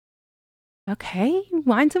Okay,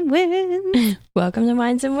 Wines and Wins. Welcome to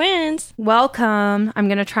Wines and Wins. Welcome. I'm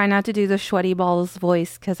going to try not to do the sweaty balls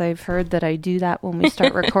voice because I've heard that I do that when we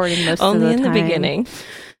start recording most of the time. Only in the beginning.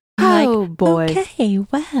 Oh, boy. Okay,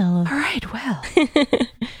 well. All right, well.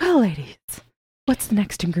 Well, ladies, what's the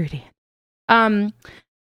next ingredient?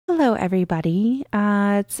 Hello, everybody.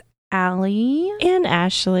 It's Allie. And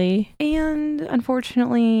Ashley. And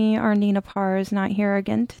unfortunately, our Nina Parr is not here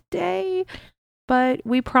again today. But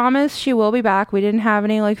we promise she will be back. We didn't have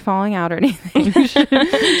any falling out or anything.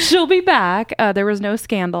 She'll be back. There was no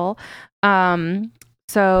scandal.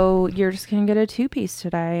 So you're just going to get a 2-piece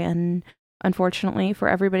today. And unfortunately for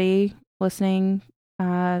everybody listening,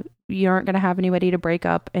 you aren't going to have anybody to break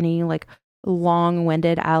up any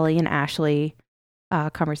long-winded Allie and Ashley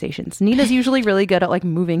conversations. Nina's usually really good at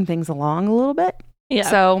moving things along a little bit. Yeah.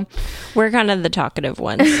 So we're kind of the talkative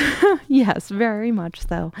ones. Yes, very much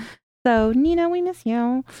so. So, Nina, we miss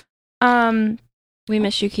you. We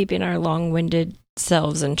miss you keeping our long-winded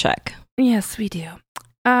selves in check. Yes, we do.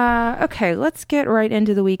 Okay, let's get right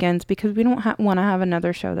into the weekends because we don't want to have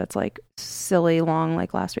another show that's silly long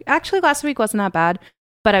like last week. Actually, last week wasn't that bad,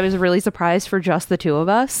 but I was really surprised for just the two of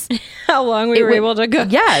us. How long we were able to go.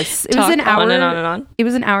 Yes, it was an hour. On and on and on. It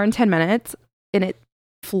was an hour and 10 minutes, and it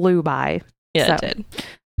flew by. Yeah, it did.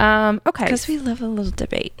 Okay. Because we love a little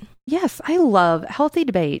debate. Yes, I love healthy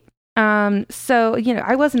debate. So,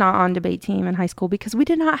 I was not on debate team in high school because we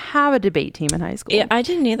did not have a debate team in high school. Yeah, I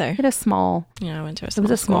didn't either. We had a small. Yeah, I went to a small school. It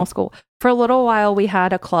was a small school. For a little while, we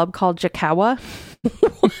had a club called Jakawa.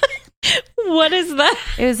 What is that?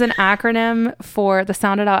 It was an acronym for the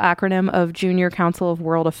sounded out acronym of Junior Council of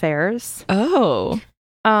World Affairs. Oh.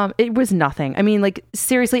 It was nothing. I mean,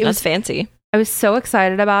 seriously, it was fancy. I was so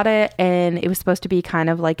excited about it, and it was supposed to be kind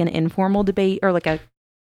of like an informal debate or a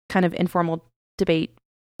kind of informal debate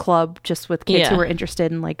club just with kids who were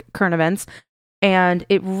interested in current events. And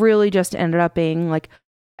it really just ended up being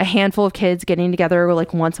a handful of kids getting together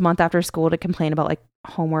once a month after school to complain about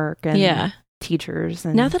homework and teachers.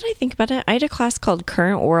 And now that I think about it, I had a class called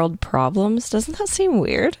Current World Problems. Doesn't that seem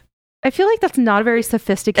weird? I feel like that's not a very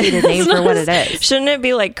sophisticated name for what it is. Shouldn't it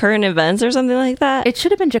be current events or something like that? It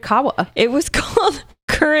should have been Jakawa. It was called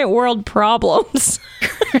Current World Problems.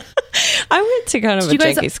 I went to kind of a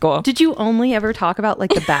janky school. Did you only ever talk about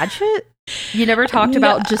the bad shit? You never talked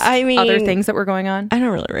about just other things that were going on? I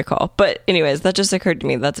don't really recall. But anyways, that just occurred to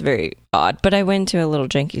me. That's very odd. But I went to a little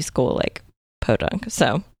janky school Podunk.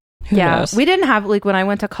 So who knows? We didn't have when I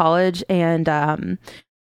went to college and I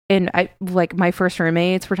my first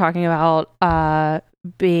roommates were talking about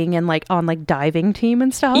being in on diving team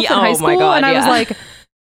and stuff in high school. My God, and I was like,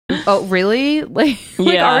 oh, really?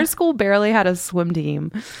 Our school barely had a swim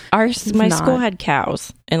team. My school had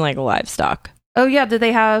cows and livestock. Oh yeah,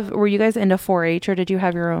 were you guys into 4-H or did you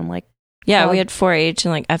have your own Yeah, club? we had 4-H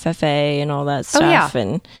and FFA and all that stuff. Oh, yeah.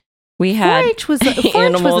 And we had 4-H was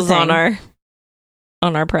animals on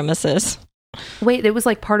our premises. Wait, it was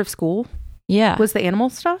part of school? Yeah. Was the animal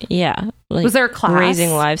stuff? Yeah. Was there a class?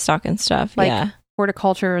 Raising livestock and stuff. Yeah.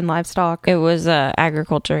 Horticulture and livestock? It was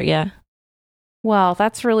agriculture, yeah. Well,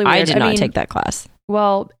 that's really weird. I did not take that class.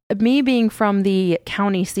 Well, me being from the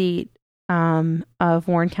county seat of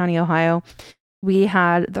Warren County, Ohio, we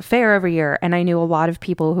had the fair every year, and I knew a lot of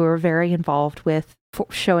people who were very involved with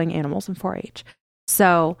showing animals in 4-H.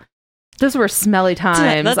 So those were smelly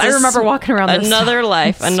times. I remember walking around another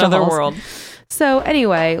life, another world. So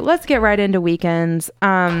anyway, let's get right into weekends.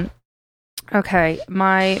 Okay,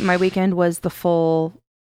 my weekend was it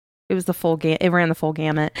ran the full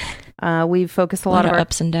gamut. We focused a lot of our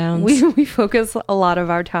ups and downs. We focus a lot of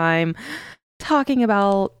our time talking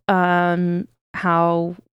about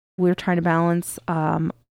how we're trying to balance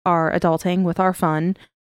our adulting with our fun,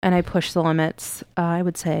 and I pushed the limits. I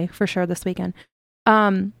would say for sure this weekend,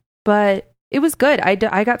 but it was good.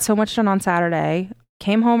 I got so much done on Saturday.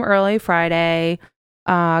 Came home early Friday.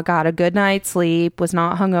 Got a good night's sleep. Was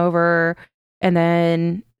not hungover, and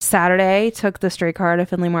then Saturday took the streetcar to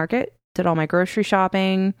Findlay Market. Did all my grocery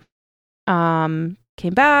shopping. Came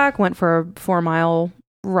back. Went for a 4-mile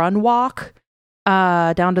run walk.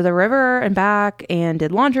 Down to the river and back, and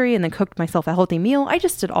did laundry, and then cooked myself a healthy meal. I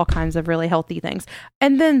just did all kinds of really healthy things.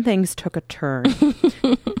 And then things took a turn.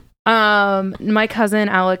 My cousin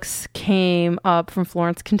Alex came up from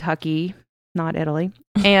Florence, Kentucky, not Italy.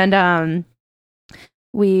 And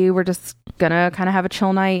we were just gonna kind of have a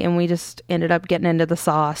chill night, and we just ended up getting into the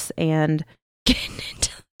sauce and getting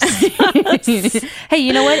into Hey,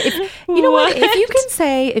 you know what? If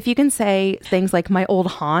you can say things like my old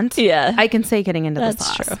haunt, yeah, I can say getting into the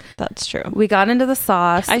sauce. That's true. That's true. We got into the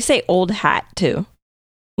sauce. I say old hat too.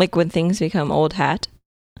 Like when things become old hat.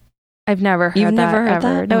 I've never heard You've never heard ever.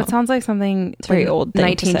 that? No, Oh. it sounds like something It's a very like old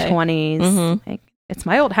thing to say. 1920s. Mhm. Like, it's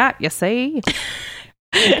my old hat, you see.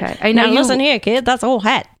 Okay, I know Now you. listen here, kid. That's old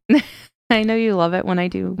hat. I know you love it when I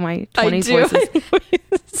do my 20s voices.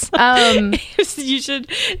 You should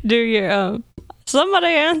do your somebody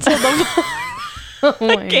answer the phone. Oh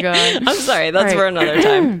my Okay. god! I'm sorry. That's All right. for another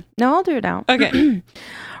time. No, I'll do it now. Okay.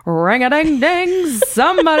 Ring a ding ding!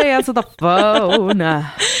 Somebody answer the phone.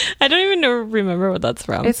 I don't even remember what that's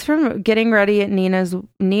from. It's from getting ready at Nina's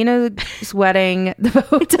wedding. The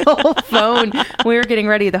hotel phone. We were getting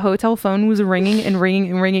ready. The hotel phone was ringing and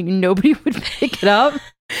ringing and ringing, and nobody would pick it up.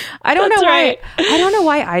 I don't That's know why. right. I don't know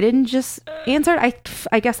why I didn't just answer it.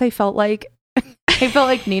 I guess I felt like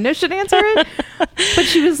Nina should answer it, but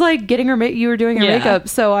she was like getting her. You were doing her Yeah. makeup,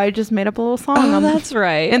 so I just made up a little song. Oh, on that's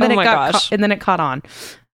right. And then oh it my got gosh. and then it caught on,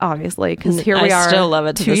 obviously, because here we I are. still love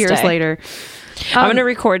it to 2 this years day. later. I'm going to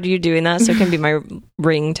record you doing that so it can be my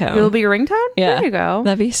ringtone. It'll be your ringtone. Yeah. There you go.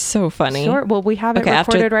 That'd be so funny. Sure. Well, we have it Okay,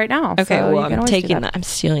 after- recorded right now. Okay, so well, you can I'm always do taking that. I'm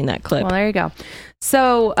stealing that clip. Well, there you go.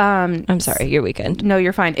 So, I'm sorry, your weekend. no,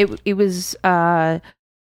 you're fine. It was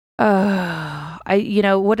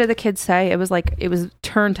what do the kids say? It was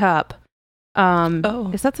turned up.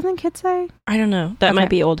 Is that something kids say? I don't know. That Okay. might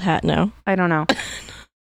be old hat now. I don't know.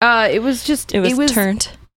 It was turned.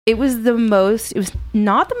 It was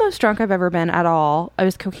not the most drunk I've ever been at all. I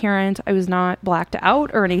was coherent. I was not blacked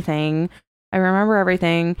out or anything. I remember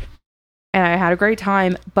everything and I had a great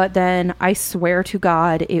time, but then I swear to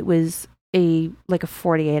God, it was a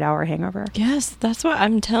 48-hour hangover. Yes, that's what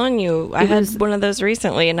I'm telling you. I It had was- one of those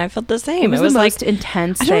recently and I felt the same. It was the most like,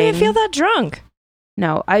 intense I thing. don't even feel that drunk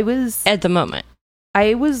No, I was at the moment.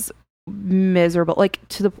 miserable.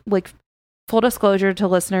 Full disclosure to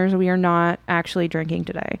listeners, we are not actually drinking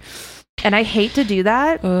today. And I hate to do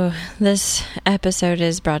that. Oh, this episode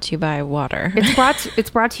is brought to you by water. It's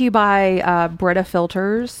brought to you by Brita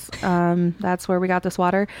Filters. That's where we got this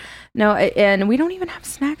water. No, and we don't even have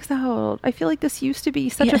snacks out. I feel like this used to be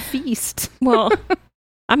such a feast. Well,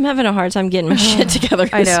 I'm having a hard time getting my shit together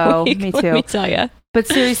this I know, week, me let too. me tell you. But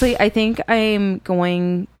seriously, I think I'm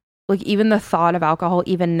going, even the thought of alcohol,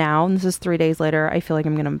 even now, and this is 3 days later, I feel like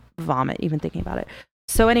I'm going to vomit even thinking about it.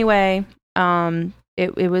 So anyway,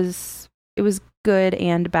 it was good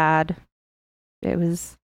and bad. It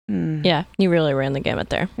was, Yeah, you really ran the gamut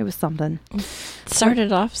there. it was something. It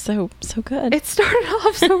started off so good. It started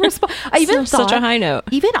off so I even So- thought, such a high note.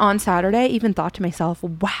 even on Saturday, even thought to myself,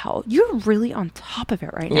 wow, you're really on top of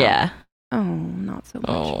it right now. Yeah. Oh, not so much.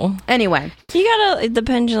 Oh. Anyway, You gotta, the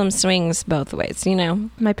pendulum swings both ways, you know?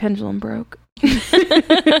 my pendulum broke.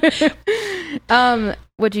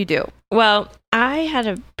 What'd you do? Well, I had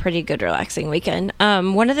a pretty good relaxing weekend.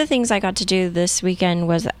 One of the things I got to do this weekend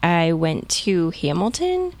was I went to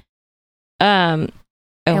Hamilton, Ohio.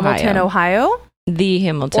 Hamilton, Ohio? The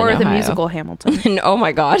Hamilton, Or the Ohio. musical Hamilton? And oh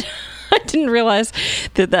my God, I didn't realize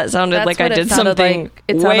that sounded That's like I what it did sounded something like.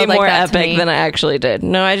 It way sounded like more that to epic me. than I actually did.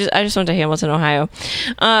 No, I just went to Hamilton, Ohio.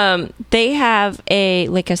 They have a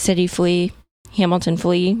city flea, Hamilton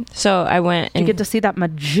flea. So I went You and get to see that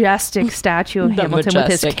majestic statue of The Hamilton with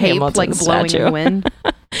his majestic cape Hamilton blowing in statue. the wind.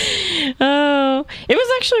 oh, it was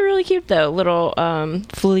actually really cute though. Little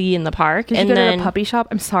flea in the park. Did and you go then to a puppy shop?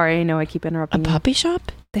 I'm sorry, I know I keep a interrupting you. puppy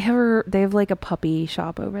shop? They have like a puppy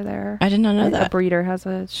shop over there. I did not know A that. breeder has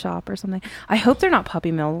a shop or something. I hope they're not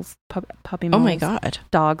puppy mills. Puppy Oh mills. my God.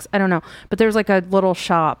 Dogs. I don't know. But there's like a little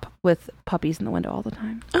shop with puppies in the window all the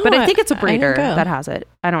time. Oh, but I think it's a I breeder didn't go. that has it.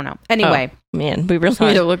 I don't know. Anyway, Man, we really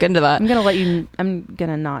Sorry. need to look into that. I'm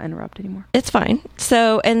gonna not interrupt anymore. It's fine.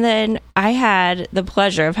 So, and then I had the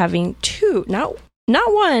pleasure of having two, not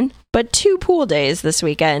one, but 2 pool days this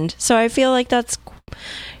weekend. So I feel like that's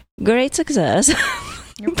great success.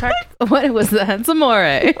 What was that? Amore.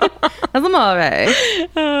 It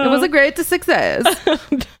was a great success. So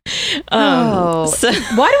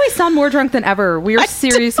Why do we sound more drunk than ever? We are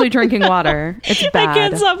seriously drinking water. It's bad. I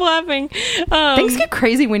can't stop laughing. Things get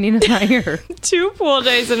crazy when Nina's not here. 2 pool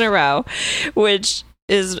days in a row, which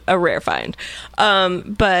is a rare find.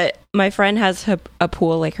 But my friend has a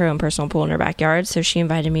pool, like her own personal pool in her backyard. So she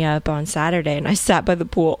invited me up on Saturday and I sat by the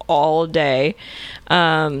pool all day,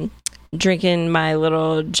 drinking my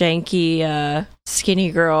little janky,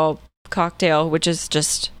 skinny girl cocktail, which is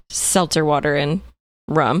just seltzer water and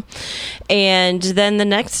rum. And then the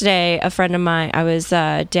next day, a friend of mine, I was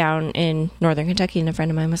down in northern Kentucky, and a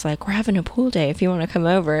friend of mine was like, we're having a pool day if you want to come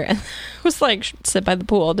over. And I was like, sit by the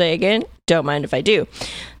pool all day again? Don't mind if I do.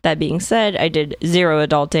 That being said, I did 0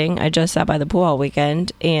 adulting. I just sat by the pool all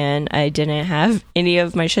weekend, and I didn't have any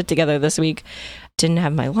of my shit together this week didn't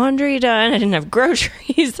have my laundry done. I didn't have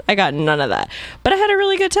groceries. I got none of that. But I had a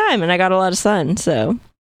really good time and I got a lot of sun. So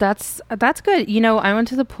that's good. You know, I went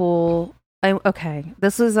to the pool. Okay,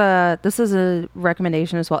 this is a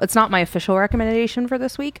recommendation as well. It's not my official recommendation for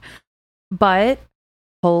this week, but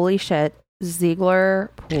holy shit, Ziegler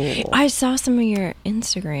Pool. I saw some of your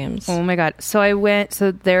Instagrams. Oh my god.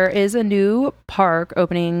 So there is a new park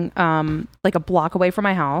opening like a block away from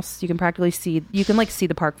my house. You can see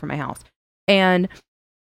the park from my house. And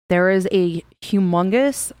there is a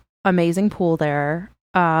humongous amazing pool there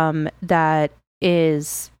that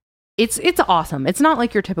is it's awesome. It's not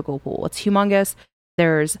like your typical pool. It's humongous.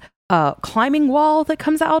 There's a climbing wall that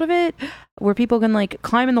comes out of it where people can like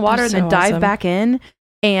climb in the water and then dive back in.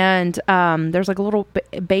 And there's like a little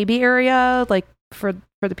baby area like for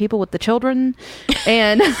the people with the children.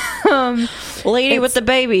 And lady with the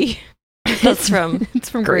baby. That's from it's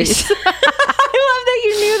from Greece. I love that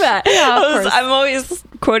you knew that. Yeah, I'm always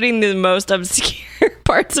quoting the most obscure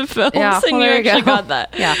parts of films, and you actually got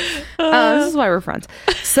that. Yeah, this is why we're friends.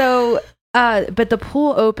 So, but the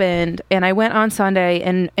pool opened, and I went on Sunday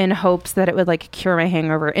in hopes that it would like cure my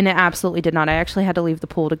hangover, and it absolutely did not. I actually had to leave the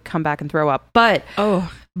pool to come back and throw up. But too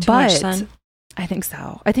much sun. I think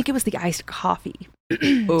so. I think it was the iced coffee.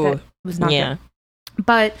 Ooh, was not good.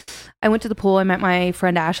 But I went to the pool. I met my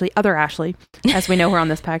friend Ashley, other Ashley, as we know her on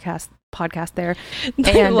this podcast there.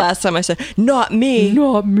 And last time I said, not me. And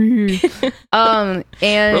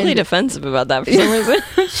really defensive about that for some reason.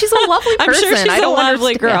 She's a lovely person. I'm sure she's a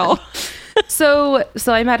lovely girl. So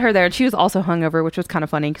I met her there, and she was also hungover, which was kind of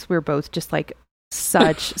funny because we were both just like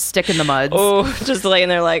such stick in the muds. Oh, just laying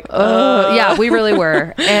there like, yeah, we really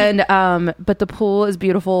were. And but the pool is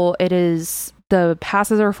beautiful. The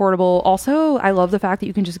passes are affordable. Also, I love the fact that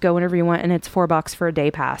you can just go whenever you want, and it's $4 for a day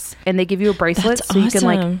pass. And they give you a bracelet, That's so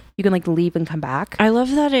awesome. you can leave and come back. I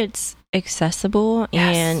love that it's accessible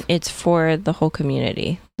and it's for the whole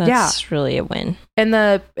community. That's really a win. And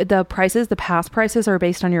the pass prices are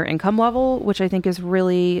based on your income level, which I think is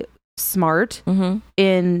really smart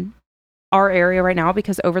in our area right now,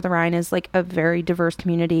 because Over the Rhine is like a very diverse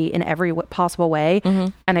community in every possible way.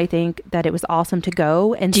 And I think that it was awesome to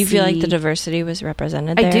go and do you feel like the diversity was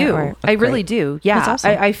represented there? I do. I really do. Yeah. That's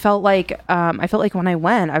awesome. I felt like when I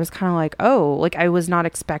went, I was kind of like, oh, like I was kind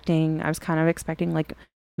of expecting like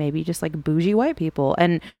maybe just like bougie white people.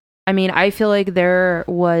 And I mean, I feel like it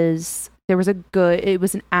was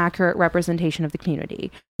an accurate representation of the community.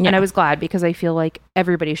 Yeah. And I was glad, because I feel like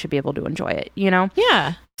everybody should be able to enjoy it, you know?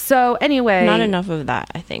 Yeah. So anyway, not enough of that,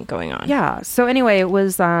 I think, going on. Yeah. So anyway, it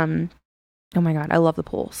was, oh my God, I love the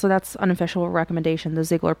pool. So that's unofficial recommendation, the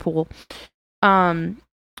Ziegler Pool.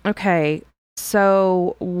 Okay.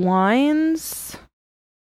 So wines,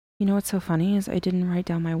 you know what's so funny is I didn't write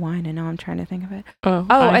down my wine, and now I'm trying to think of it.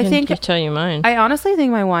 I think I tell you mine. I honestly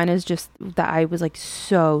think my wine is just that I was like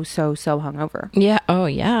so hungover. Yeah. Oh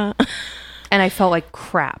yeah. And I felt like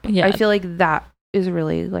crap. Yeah. I feel like that is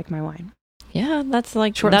really like my wine. Yeah, that's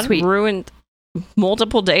like short and sweet. Ruined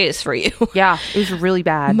multiple days for you. Yeah, it was really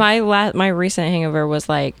bad. My recent hangover was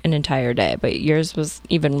like an entire day, but yours was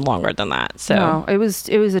even longer than that. So no, it was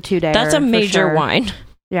a 2-day. That's a major wine.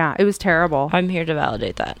 Yeah, it was terrible. I'm here to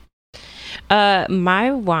validate that.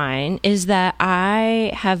 My wine is that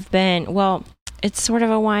I have been, well, it's sort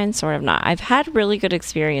of a wine, sort of not. I've had really good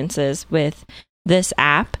experiences with this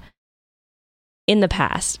app in the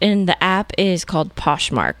past, and the app is called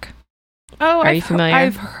Poshmark. Oh, are you familiar?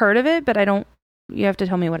 I've heard of it, but I don't. You have to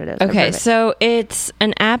tell me what it is. Okay, so it's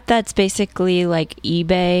an app that's basically like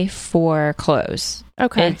eBay for clothes.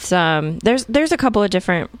 Okay, it's there's a couple of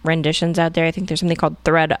different renditions out there. I think there's something called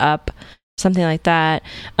ThreadUp, something like that.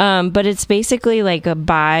 But it's basically like a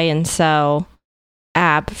buy and sell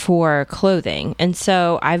app for clothing, and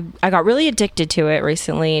so I got really addicted to it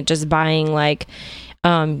recently, just buying like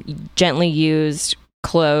gently used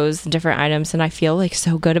clothes and different items, and I feel like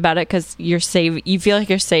so good about it because you feel like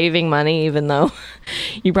you're saving money, even though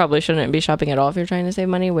you probably shouldn't be shopping at all if you're trying to save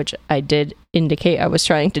money, which I did indicate I was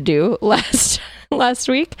trying to do last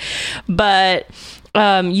week. But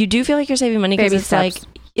you do feel like you're saving money because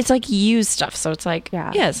it's like used stuff, so it's like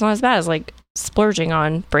yeah, it's not as bad as like splurging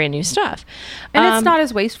on brand new stuff, and it's not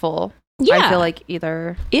as wasteful. I feel like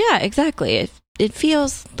either. Yeah, exactly. It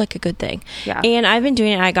feels like a good thing. Yeah. And I've been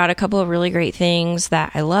doing it. I got a couple of really great things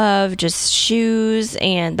that I love, just shoes,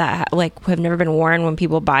 and that like have never been worn when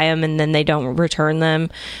people buy them and then they don't return them.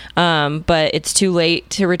 But it's too late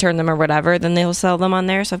to return them or whatever, then they'll sell them on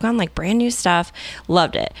there. So I've gotten like brand new stuff.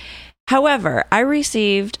 Loved it. However, I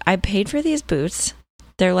paid for these boots.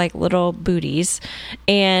 They're like little booties.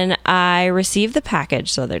 And I received the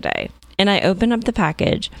package the other day. and I open up the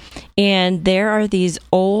package, and there are these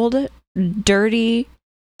old, dirty,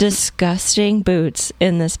 disgusting boots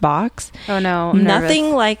in this box. Oh no, I'm nothing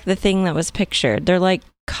nervous. like the thing that was pictured. They're like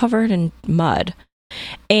covered in mud,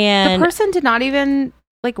 and The person did not even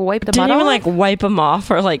like wipe the mud didn't even off? like wipe them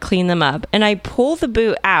off or like clean them up. And I pull the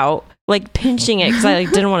boot out, like pinching it because I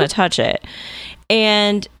like didn't want to touch it,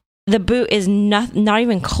 and the boot is not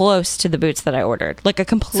even close to the boots that I ordered. Like a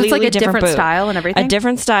completely so it's like a different boot. style and everything. A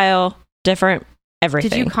different style, different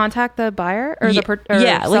everything. Did you contact the buyer or the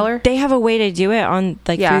yeah, seller? like they have a way to do it on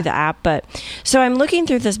like through the app. But so I'm looking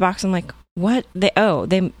through this box. I'm like, what?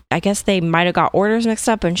 I guess they might have got orders mixed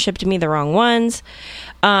up and shipped me the wrong ones.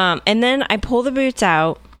 And then I pull the boots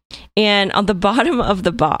out, and on the bottom of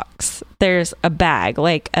the box, there's a bag,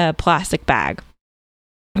 like a plastic bag.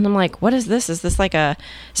 And I'm like, what is this? Is this like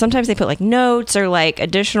sometimes they put like notes or like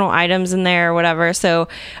additional items in there or whatever. So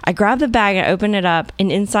I grab the bag and open it up, and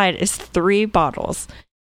inside is 3 bottles.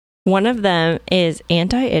 One of them is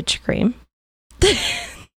anti-itch cream.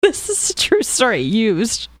 This is a true story.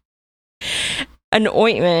 Used an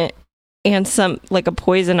ointment and some like a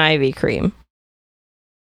poison ivy cream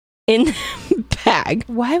in the bag.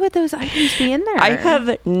 Why would those items be in there? I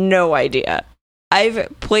have no idea.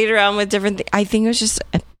 I've played around with different things. I think it was just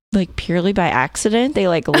like purely by accident. They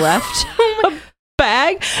like left a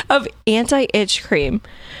bag of anti-itch cream.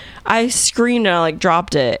 I screamed and I like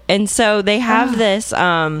dropped it. And so they have this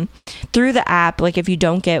through the app. Like if you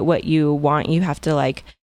don't get what you want, you have to like,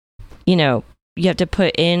 you have to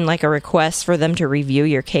put in like a request for them to review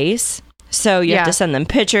your case. So you have to send them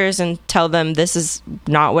pictures and tell them this is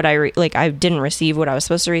not what I didn't receive what I was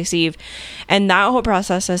supposed to receive. And that whole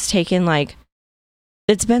process has taken like,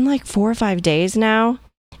 it's been like 4 or 5 days now,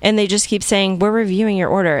 and they just keep saying we're reviewing your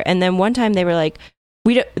order. And then one time they were like,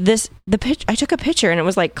 I took a picture and it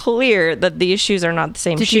was like clear that these shoes are not the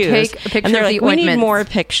same shoes. Did you take a picture and they're of like, the we ointments? need more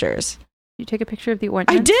pictures. Did you take a picture of the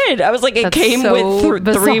ointment? I did. I was like, it came with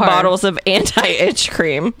 3 bottles of anti-itch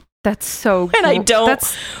cream. That's so cool. And I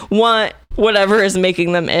don't want whatever is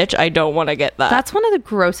making them itch. I don't want to get that. That's one of the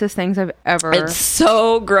grossest things I've ever It's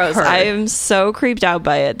so gross. heard. I am so creeped out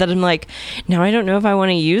by it that I'm like, now I don't know if I want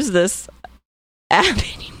to use this app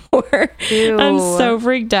anymore. Ew. I'm so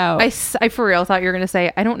freaked out. I for real thought you were going to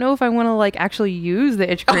say, I don't know if I want to like actually use the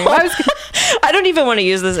itch cream. I don't even want to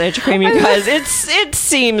use this itch cream, you guys. It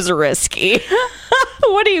seems risky.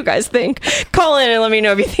 What do you guys think? Call in and let me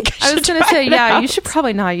know if you think I was going to say, you should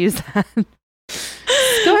probably not use that.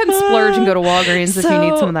 Go ahead and splurge and go to Walgreens if you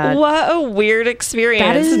need some of that. What a weird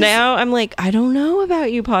experience. Now I'm like, I don't know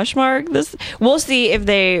about you, Poshmark. We'll see if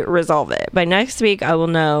they resolve it. By next week, I will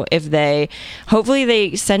know if hopefully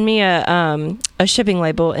they send me a shipping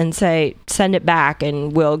label and say, send it back,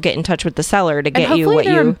 and we'll get in touch with the seller to get you what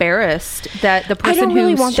they're embarrassed that the person I don't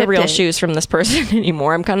really want the real it, shoes from this person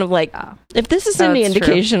anymore. I'm kind of like, if this is any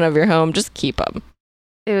indication of your home, just keep them.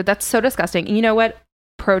 Ew, that's so disgusting. You know what?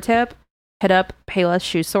 Pro tip. Hit up Payless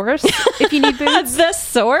Shoe Source if you need boots. The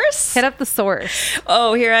Source? Hit up the Source.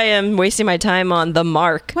 Oh, here I am wasting my time on the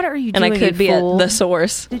Mark. What are you doing, and I could be fool? at the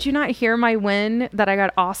Source. Did you not hear my win that I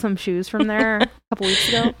got awesome shoes from there a couple weeks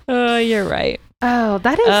ago? Oh, you're right. Oh,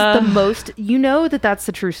 that is the most... You know that's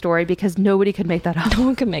the true story because nobody could make that up. No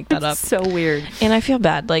one can make that up. So weird. And I feel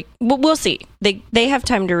bad. Like, we'll see. They have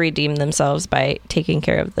time to redeem themselves by taking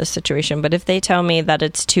care of this situation. But if they tell me that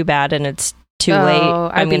it's too bad and it's too late,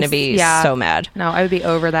 I'm going to be so mad. No, I would be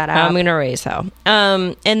over that app. I'm going to raise hell.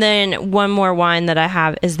 And then one more whine that I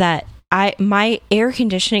have is that my air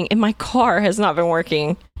conditioning in my car has not been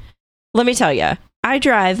working. Let me tell you, I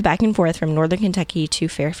drive back and forth from Northern Kentucky to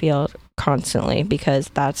Fairfield constantly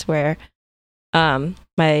because that's where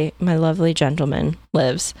my lovely gentleman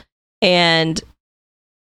lives. And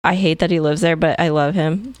I hate that he lives there, but I love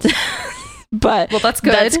him. But that's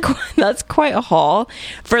good. That's quite a haul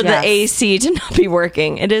for the AC to not be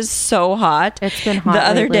working. It is so hot. It's been hot the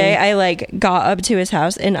other lately. day. I like got up to his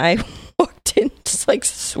house and I walked in just like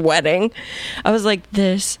sweating. I was like,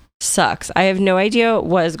 this sucks. I have no idea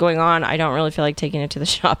what is going on. I don't really feel like taking it to the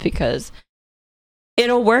shop because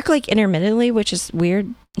it'll work like intermittently, which is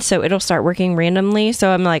weird. So it'll start working randomly. So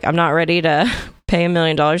I'm like, I'm not ready to pay $1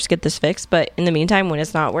 million to get this fixed. But in the meantime, when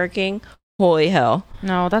it's not working, holy hell.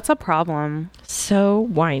 No, that's a problem. So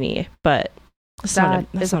whiny, but That's not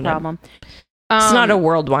a problem. It's not a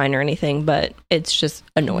world wine or anything, but it's just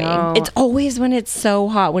annoying. No. It's always when it's so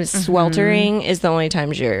hot, when it's sweltering, is the only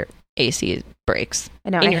times your AC breaks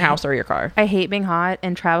in your house or your car. I hate being hot,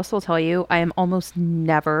 and Travis will tell you I am almost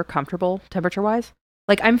never comfortable temperature-wise.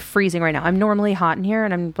 Like, I'm freezing right now. I'm normally hot in here,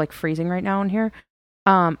 and I'm like freezing right now in here.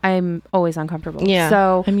 I'm always uncomfortable. Yeah,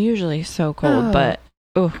 so I'm usually so cold, but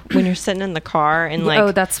when you're sitting in the car and like,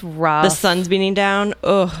 oh, that's rough. The sun's beating down.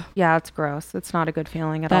 Oh, yeah, it's gross. It's not a good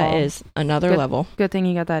feeling at all. that is another level. Good thing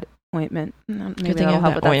you got that ointment. Maybe Good thing I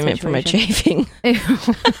have that ointment for my chafing.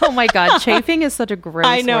 Oh my God, chafing is such a gross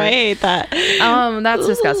I know, word. I hate that. That's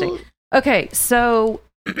disgusting. Okay, so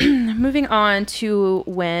moving on to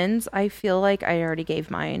wins. I feel like I already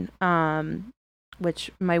gave mine.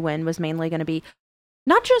 Which my win was mainly going to be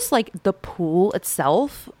not just like the pool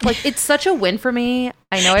itself. Like it's such a win for me.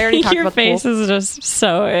 I know I already talked about the pool. Your face is just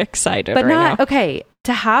so excited but right not now. okay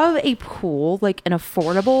to have a pool, like an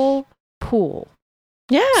affordable pool.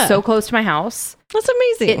 Yeah, So close to my house. that's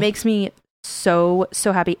amazing. It makes me so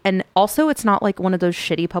happy. And also it's not like one of those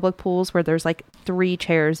shitty public pools where there's like 3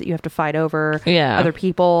 chairs that you have to fight over other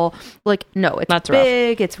people. Like, no, it's That's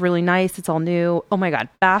big. Rough. It's really nice. It's all new. Oh my God.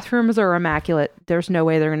 Bathrooms are immaculate. There's no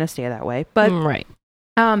way they're going to stay that way. But, right.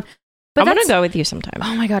 but I'm going to go with you sometime.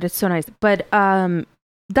 Oh my God. It's so nice. But,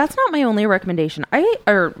 that's not my only recommendation.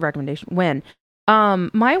 Win.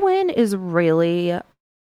 My win is really,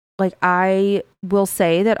 like, I will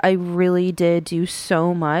say that I really did do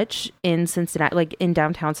so much in Cincinnati, like in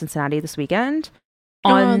downtown Cincinnati this weekend.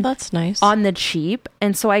 That's nice. On the cheap.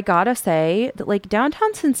 And so I gotta say that like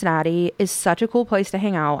downtown Cincinnati is such a cool place to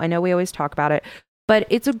hang out. I know we always talk about it, but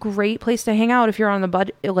it's a great place to hang out if you're on the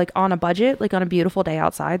budget, like on a budget, like on a beautiful day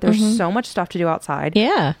outside. There's so much stuff to do outside.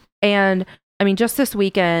 Yeah. And I mean, just this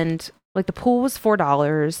weekend, like the pool was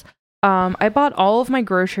 $4. I bought all of my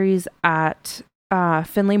groceries at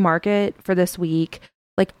Findlay Market for this week.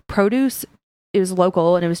 Like produce, it was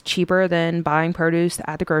local and it was cheaper than buying produce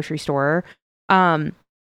at the grocery store.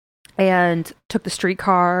 And took the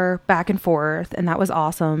streetcar back and forth, and that was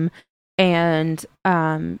awesome. And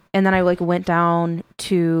then I like went down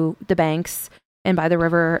to the banks and by the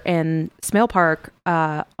river and Smale Park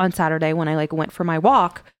on Saturday when I like went for my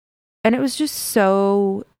walk, and it was just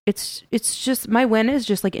so. It's just my win is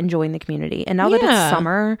just like enjoying the community, and now that it's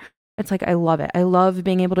summer, it's like I love it. I love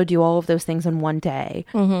being able to do all of those things in one day,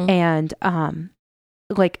 and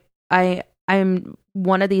like I'm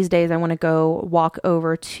one of these days I want to go walk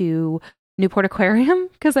over to Newport Aquarium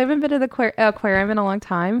because I haven't been to the aquarium in a long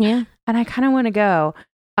time. Yeah. And I kind of want to go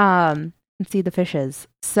and see the fishes.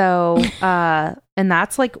 So, and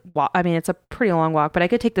that's like, I mean, it's a pretty long walk, but I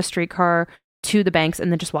could take the streetcar to the banks and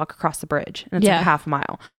then just walk across the bridge. And it's like a half a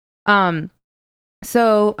mile.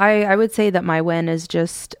 So I would say that my win is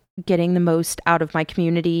just getting the most out of my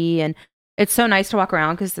community. And it's so nice to walk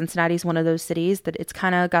around because Cincinnati is one of those cities that it's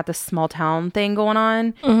kind of got this small town thing going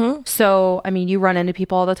on. So, I mean, you run into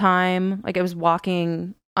people all the time. Like I was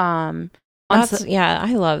walking, I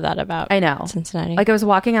love that about Cincinnati. Like I was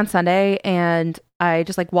walking on Sunday and I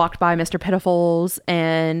just like walked by Mr. Pitiful's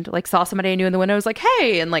and like saw somebody I knew in the window. I was like,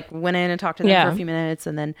 hey, and like went in and talked to them for a few minutes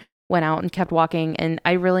and then went out and kept walking. And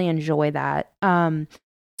I really enjoy that.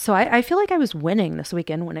 So I feel like I was winning this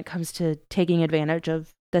weekend when it comes to taking advantage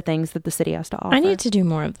of the things that the city has to offer. I need to do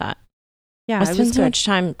more of that. Yeah, I spend so much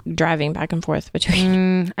time driving back and forth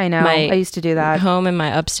between I know. I used to do that. Home and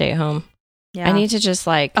my upstate home. Yeah. I need to just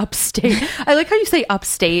like upstate. I like how you say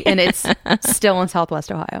upstate and it's still in Southwest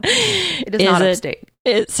Ohio. It is not upstate.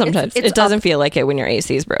 Sometimes it doesn't feel like it when your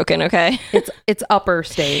AC is broken. Okay. It's upper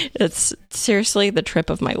state. It's seriously the trip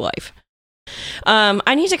of my life.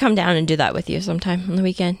 I need to come down and do that with you sometime on the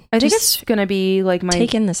weekend. I think it's gonna be like my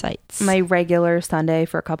take in the sights. My regular Sunday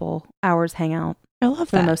for a couple hours hangout. I love that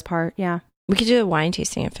for the most part. Yeah, we could do a wine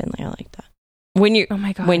tasting at Findlay. I like that. When you, oh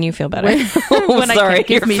my God, when you feel better. When sorry,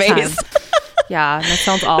 your face. Yeah, that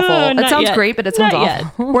sounds awful. It sounds great, but it sounds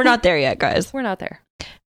awful. We're not there yet, guys. We're not there.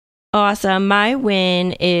 Awesome. My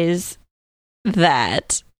win is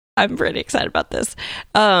that I'm pretty excited about this.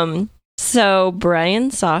 So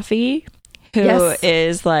Brian Safi, who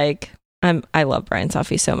is like, I love Brian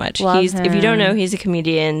Safi so much. If you don't know, he's a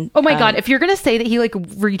comedian. Oh my God. If you're going to say that he like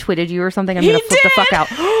retweeted you or something, I'm going to flip the fuck out.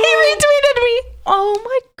 He retweeted me. Oh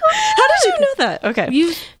my God. How did you know that? Okay.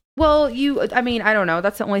 I mean, I don't know.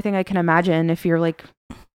 That's the only thing I can imagine if you're like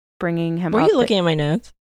bringing him up. Were you looking at my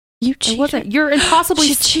notes? You cheated. It wasn't. You're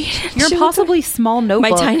impossibly small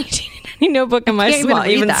notebook. My tiny notebook and my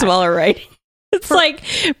smaller writing. It's like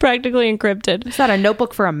practically encrypted. Is that a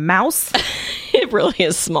notebook for a mouse? It really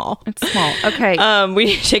is small. It's small. Okay. We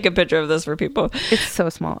need to take a picture of this for people. It's so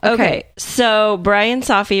small. Okay. So Brian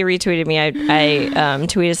Safi retweeted me. I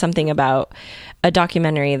tweeted something about a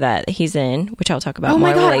documentary that he's in, which I'll talk about more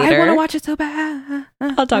later. Oh my God, I want to watch it so bad.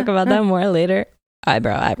 I'll talk about that more later.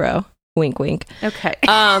 Eyebrow. Wink, wink. Okay.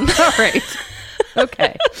 All right.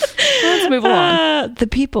 Okay. Let's move along. The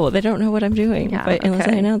people, they don't know what I'm doing. Yeah, But unless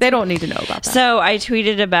I announce they don't need to know about that. So I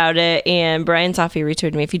tweeted about it, and Brian Safi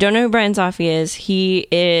retweeted me. If you don't know who Brian Safi is, he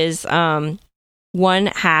is one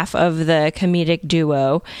half of the comedic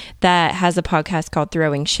duo that has a podcast called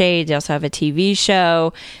Throwing Shade. They also have a TV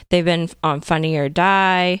show. They've been on Funny or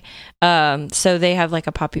Die. So they have like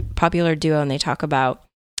a popular duo, and they talk about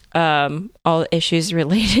all issues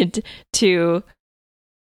related to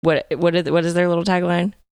what is their little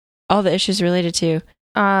tagline? All the issues related to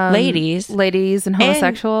ladies and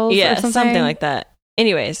homosexuals, and, or something like that.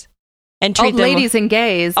 Anyways, and treat them ladies and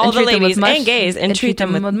gays, all the ladies and gays, and treat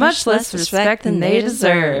them with much less respect than they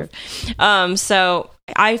deserve. So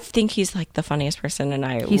I think he's like the funniest person, and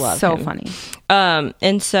he's love so him. Funny.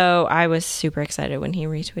 And so I was super excited when he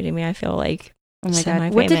retweeted me. I feel like, oh my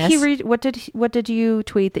god, what did you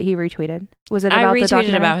tweet that he retweeted? Was it about the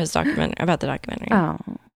documentary? About his documentary, about the documentary. Oh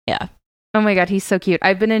yeah. Oh my god, he's so cute.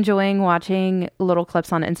 I've been enjoying watching little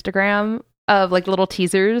clips on Instagram of like little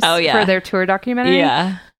teasers for their tour documentary.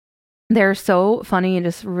 Yeah. They're so funny and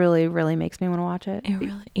just really, really makes me want to watch it.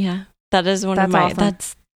 Yeah. That is one of my awesome.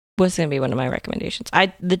 That's was going to be one of my recommendations.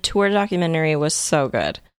 The tour documentary was so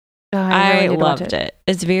good. I really loved it.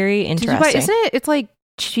 It's very interesting. Isn't it? It's like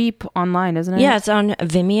cheap online, isn't it? Yeah, it's on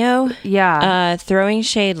Vimeo. Yeah. Throwing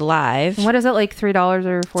Shade Live. What is it, like $3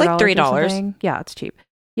 or $4? It's like $3. Yeah, it's cheap.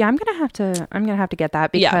 Yeah, I'm gonna have to get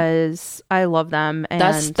that because I love them,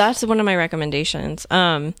 and that's one of my recommendations.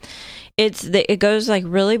 It goes like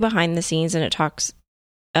really behind the scenes, and it talks.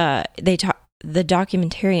 The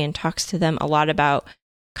documentarian talks to them a lot about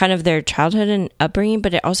kind of their childhood and upbringing,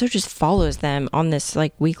 but it also just follows them on this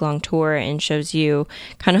like week-long tour and shows you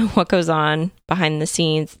kind of what goes on behind the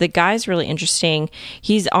scenes. The guy's really interesting.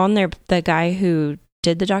 He's on there. The guy who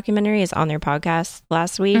did the documentary is on their podcast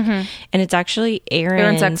last week, and it's actually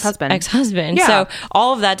Aaron's ex-husband. Yeah. So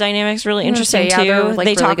all of that dynamic's really interesting too. Like,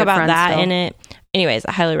 they talk really about that still. In it. Anyways,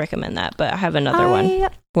 I highly recommend that, but I have another one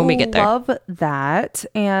when we get there. I love that,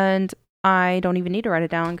 and I don't even need to write it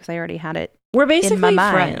down because I already had it. We're basically in my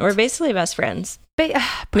mind. friends. We're basically best friends. Me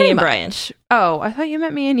and Brian. Oh, I thought you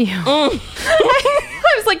meant me and you. I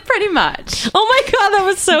was like, pretty much. Oh my god, that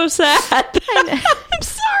was so sad. I'm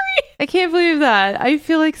sorry. I can't believe that. I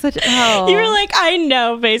feel like such hell. You were like, I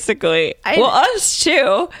know, basically. Well, us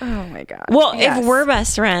too. Oh my god. Well, if we're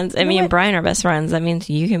best friends, and me and Brian are best friends, that means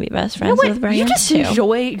you can be best friends with Brian. You just too.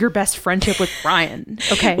 Enjoy your best friendship with Brian.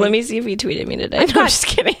 Okay. Let me see if he tweeted me today. I'm just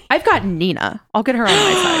kidding. I've got Nina. I'll get her on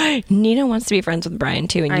my side. Nina wants to be friends with Brian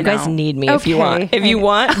too, and you guys need me okay. if you want. If you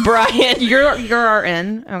want Brian, you're our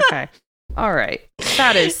in. Okay. All right.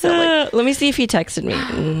 That is silly. Let me see if he texted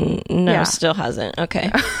me. No, still hasn't. Okay.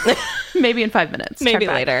 Maybe in 5 minutes. Maybe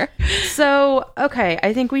later. So, okay.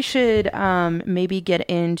 I think we should maybe get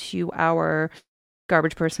into our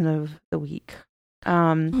garbage person of the week.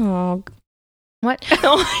 What?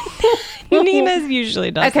 Nina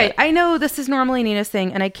usually does. Okay, it. I know this is normally Nina's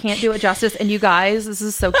thing, and I can't do it justice. And you guys, this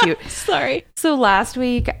is so cute. Sorry. So last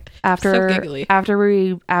week, after we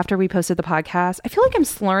posted the podcast, I feel like I'm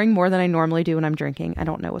slurring more than I normally do when I'm drinking. I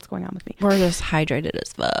don't know what's going on with me. We're just hydrated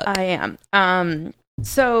as fuck. I am.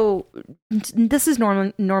 So this is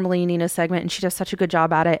normally Nina's segment, and she does such a good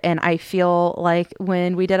job at it. And I feel like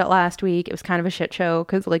when we did it last week, it was kind of a shit show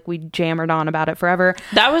because like we jammered on about it forever.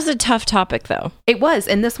 That was a tough topic, though. It was,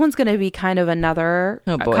 and this one's going to be kind of another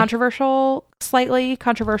slightly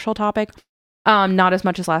controversial topic. Not as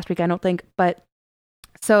much as last week, I don't think, but.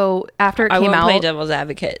 So after it came out, I won't play devil's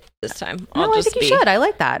advocate this time. I think you should. I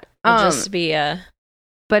like that. I'll just be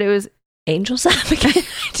but it was angel's advocate.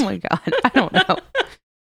 Oh my god, I don't know.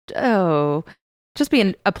 Oh, just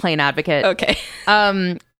being a plain advocate. Okay.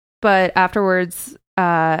 But afterwards,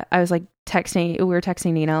 I was like we were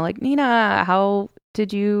texting Nina, like, Nina, how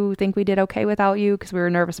did you think we did okay without you? Because we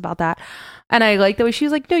were nervous about that. And I like the way she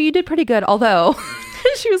was like, no, you did pretty good. Although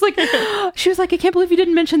she was like, I can't believe you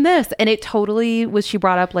didn't mention this. And it totally was, she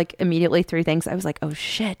brought up like immediately 3 things. I was like, oh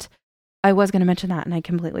shit, I was going to mention that and I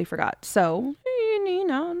completely forgot. So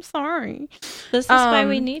Nina, I'm sorry. This is why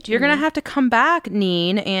we need you. You're going to have to come back,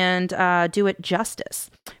 Neen, and do it justice.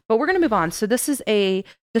 But we're going to move on. So this is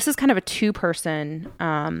kind of a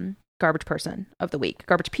 2-person garbage person of the week,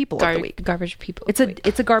 garbage people of the week. Garbage people.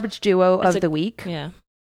 It's a garbage duo of the week. Yeah.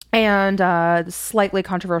 And slightly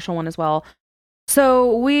controversial one as well.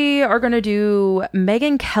 So we are going to do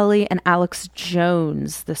Megyn Kelly and Alex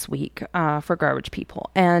Jones this week for garbage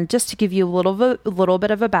people. And just to give you a little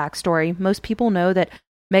bit of a backstory, most people know that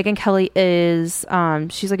Megyn Kelly is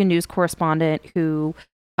she's like a news correspondent who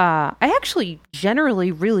I actually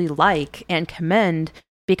generally really like and commend,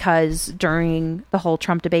 because during the whole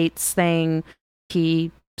Trump debates thing,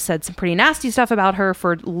 he said some pretty nasty stuff about her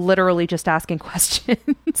for literally just asking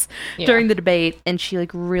questions during the debate. And she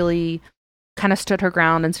like really kind of stood her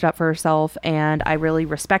ground and stood up for herself. And I really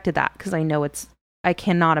respected that because I know I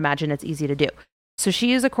cannot imagine it's easy to do. So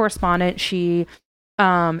she is a correspondent. She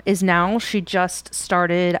she just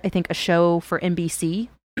started, I think, a show for NBC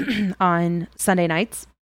on Sunday nights.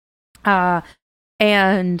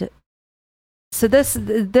 And so this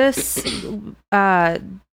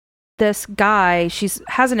guy,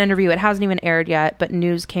 has an interview. It hasn't even aired yet, but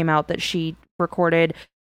news came out that she recorded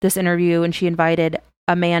this interview and she invited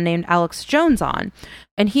a man named Alex Jones on.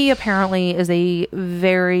 And he apparently is a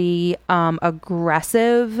very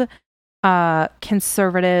aggressive,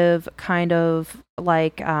 conservative kind of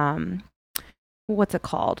like, what's it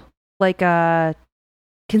called? Like a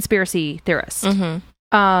conspiracy theorist.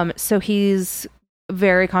 So he's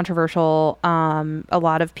very controversial. A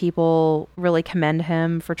lot of people really commend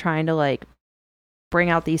him for trying to like bring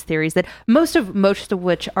out these theories that most of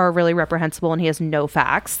which are really reprehensible, and he has no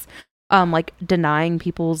facts, like denying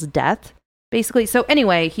people's death basically. So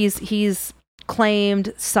anyway, he's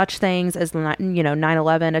claimed such things as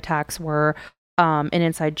 9/11 attacks were an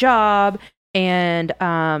inside job, and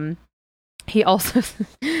he also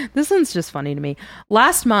this one's just funny to me.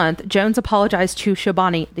 Last month, Jones apologized to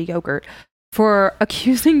Chobani, the yogurt, for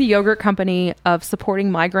accusing the yogurt company of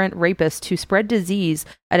supporting migrant rapists to spread disease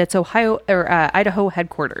at its Idaho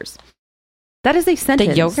headquarters. That is a sentence.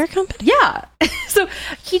 The yogurt company? Yeah. So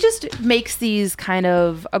he just makes these kind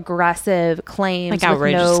of aggressive claims, like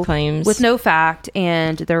outrageous claims with no fact,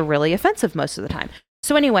 and they're really offensive most of the time.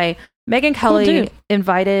 So anyway, Megyn Kelly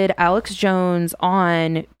invited Alex Jones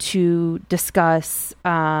on to discuss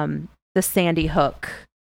the Sandy Hook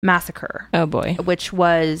massacre. Oh boy. Which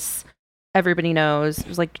was, everybody knows, it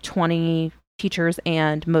was like 20 teachers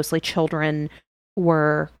and mostly children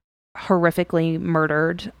were horrifically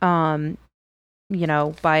murdered, by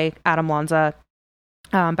Adam Lanza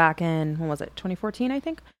back in, when was it, 2014, I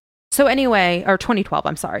think? So anyway, or 2012,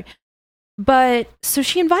 I'm sorry. But so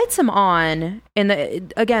she invites him on, and the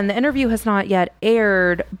interview has not yet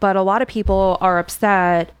aired, but a lot of people are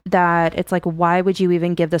upset that it's like, why would you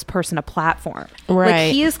even give this person a platform? Right.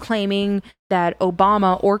 Like, he is claiming that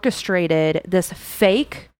Obama orchestrated this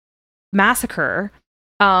fake massacre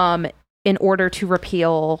in order to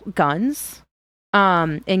repeal guns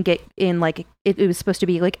and get in, like, it was supposed to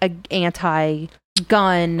be like an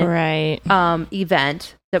anti-gun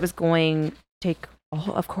event that was going to take,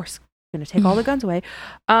 of course, going to take all the guns away.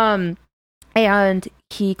 And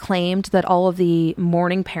he claimed that all of the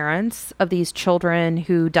mourning parents of these children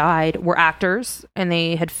who died were actors, and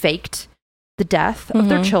they had faked the death of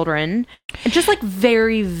their children. And just like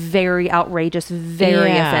very, very outrageous,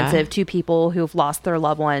 very offensive to people who've lost their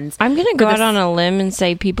loved ones. I'm going to go out on a limb and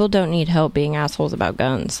say people don't need help being assholes about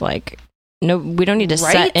guns. Like, no, we don't need to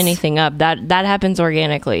set anything up. That happens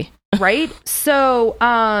organically. Right? So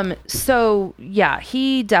yeah,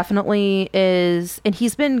 he definitely is, and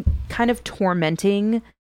he's been kind of tormenting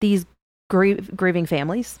these grieving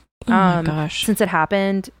families. Oh my gosh. Since it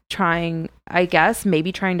happened,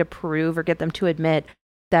 maybe trying to prove or get them to admit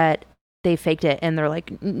that they faked it, and they're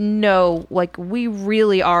like, no, like, we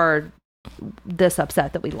really are this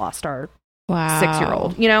upset that we lost our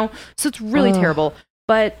 6-year-old, So it's really terrible.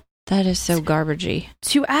 But that is so garbagey.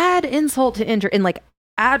 To add insult to injury, and like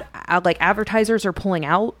advertisers are pulling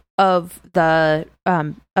out of the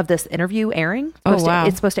of this interview airing.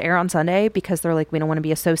 It's supposed to air on Sunday because they're like, we don't want to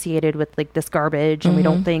be associated with like this garbage, and we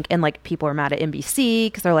don't think, and like people are mad at NBC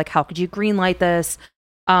because they're like, how could you greenlight this?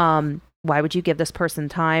 Why would you give this person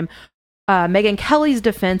time? Megyn Kelly's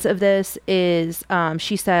defense of this is,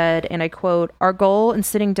 she said, and I quote, "Our goal in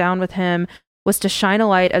sitting down with him was to shine a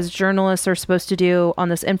light, as journalists are supposed to do, on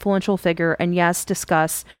this influential figure, and yes,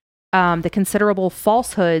 discuss the considerable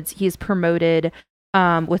falsehoods he's promoted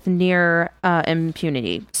with near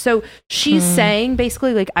impunity." So she's saying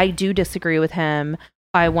basically, like, I do disagree with him.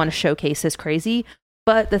 I want to showcase his crazy.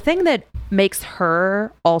 But the thing that makes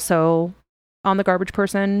her also on the garbage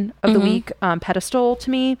person of the week pedestal to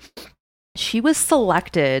me, she was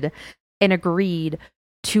selected and agreed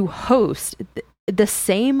to host the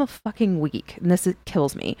same fucking week. And this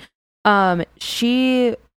kills me.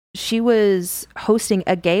 She was hosting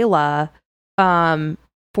a gala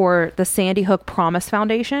for the Sandy Hook Promise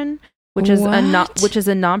Foundation, which is a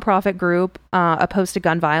nonprofit group opposed to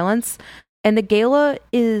gun violence, and the gala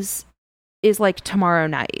is like tomorrow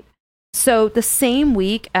night. So the same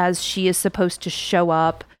week as she is supposed to show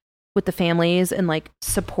up with the families and like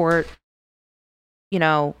support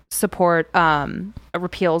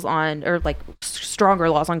repeals on, or like stronger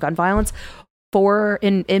laws on gun violence,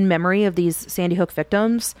 in memory of these Sandy Hook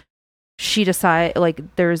victims, she decided, like,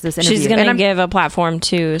 there's this interview. She's going to give a platform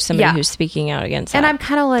to somebody who's speaking out against that. And I'm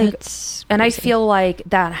kind of like, and I feel like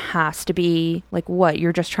that has to be, like, what?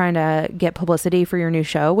 You're just trying to get publicity for your new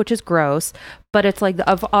show, which is gross. But it's like,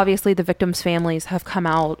 obviously the victims' families have come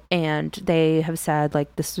out and they have said,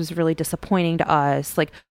 like, this was really disappointing to us.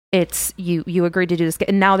 Like, it's, you agreed to do this.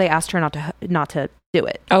 And now they asked her not to do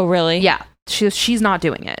it. Oh, really? Yeah. She's not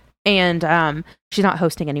doing it. And she's not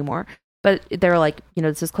hosting anymore. But they're like,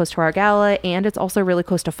 this is close to our gala, and it's also really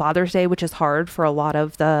close to Father's Day, which is hard for a lot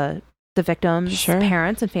of the victims'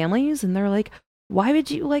 parents and families. And they're like, why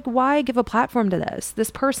give a platform to this?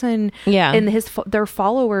 This person and their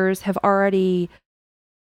followers have already,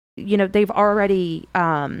 they've already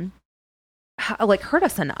like hurt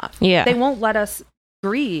us enough. Yeah. They won't let us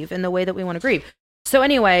grieve in the way that we want to grieve. So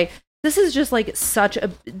anyway, this is just like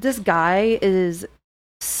this guy is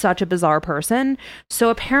such a bizarre person.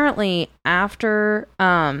 So apparently after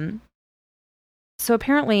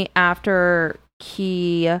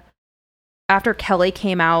Kelly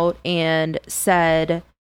came out and said,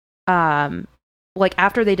 like,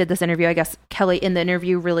 after they did this interview, I guess Kelly in the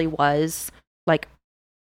interview really was like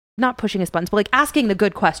not pushing his buttons, but like asking the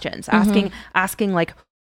good questions, asking like,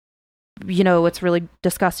 it's really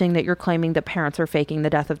disgusting that you're claiming that parents are faking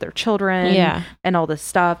the death of their children and all this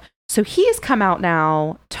stuff. So he's come out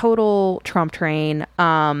now, total Trump train.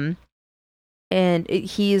 And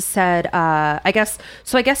he's said, I guess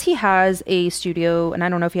he has a studio, and I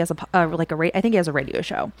don't know if he has I think he has a radio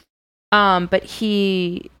show. But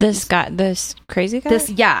this crazy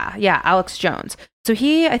guy? Alex Jones. So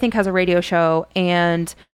he, I think, has a radio show,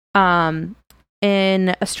 and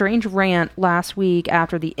in a strange rant last week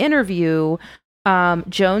after the interview,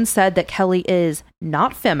 Jones said that Kelly is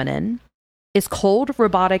not feminine, is cold,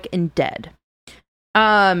 robotic, and dead.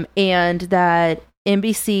 And that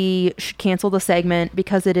NBC should cancel the segment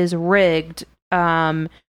because it is rigged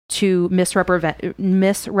to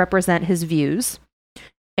misrepresent his views.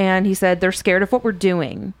 And he said they're scared of what we're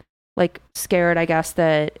doing. Like, scared, I guess,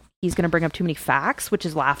 that he's going to bring up too many facts, which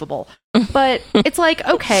is laughable. But it's like,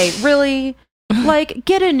 okay, really? Like,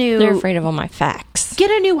 they're afraid of all my facts.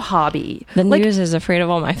 Get a new hobby. The news is afraid of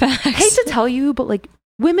all my facts. I hate to tell you, but like,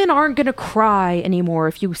 women aren't going to cry anymore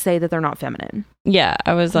if you say that they're not feminine. Yeah,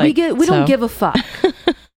 I was like, we don't give a fuck.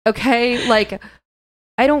 Okay? Like,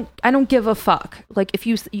 I don't give a fuck. Like, if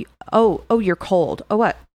you're cold. Oh,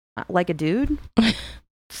 what? Like a dude?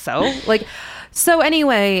 So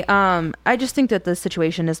anyway, I just think that the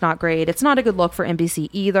situation is not great. It's not a good look for NBC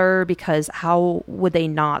either, because how would they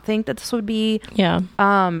not think that this would be? Yeah.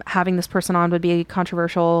 Having this person on would be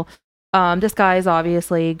controversial. This guy is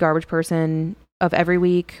obviously garbage person of every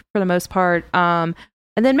week for the most part. And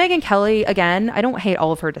then Megyn Kelly, again, I don't hate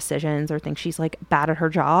all of her decisions or think she's like bad at her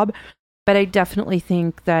job, but I definitely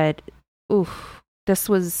think that, this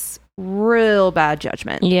was real bad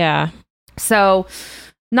judgment. Yeah. So,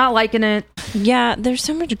 not liking it. Yeah, there's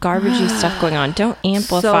so much garbagey stuff going on. Don't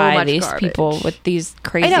amplify these people with these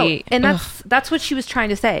crazy... I know, and that's what she was trying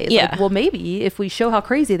to say. It's like, well, maybe if we show how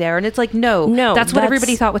crazy they are, and it's like, no, that's what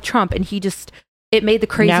everybody thought with Trump, and it made the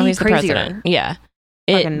crazy now he's crazier. The president. Yeah.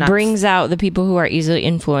 It brings out the people who are easily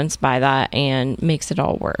influenced by that and makes it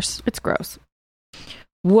all worse. It's gross.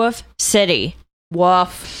 Woof City.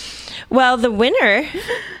 Woof. Well, the winner...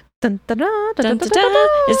 Dun, dun, dun, dun, dun, dun,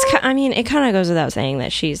 dun. It kind of goes without saying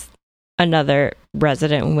that she's another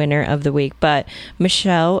resident winner of the week, but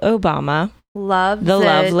Michelle Obama, the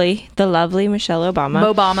lovely Michelle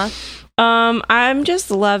Obama. I'm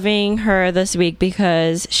just loving her this week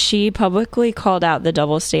because she publicly called out the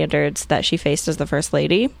double standards that she faced as the first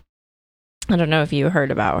lady. I don't know if you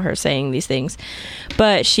heard about her saying these things,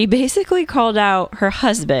 but she basically called out her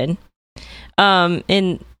husband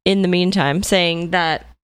in the meantime, saying that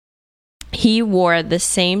he wore the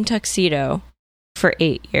same tuxedo for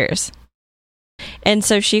 8 years. And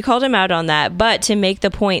so she called him out on that, but to make the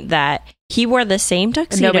point that he wore the same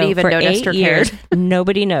tuxedo for 8 years.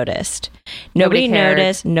 Nobody noticed. Nobody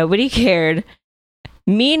noticed. Nobody cared.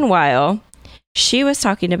 Meanwhile, she was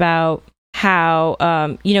talking about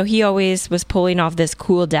how, he always was pulling off this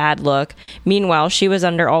cool dad look. Meanwhile, she was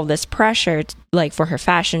under all this pressure, like for her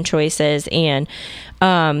fashion choices, and,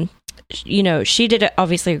 she did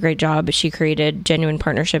obviously a great job. She created genuine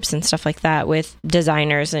partnerships and stuff like that with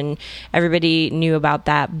designers, and everybody knew about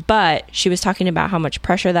that. But she was talking about how much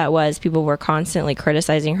pressure that was. People were constantly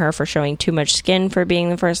criticizing her for showing too much skin for being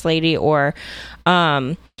the first lady, or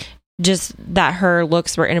just that her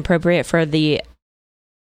looks were inappropriate for the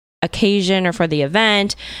occasion or for the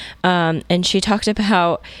event. And she talked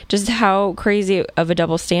about just how crazy of a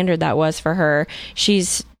double standard that was for her.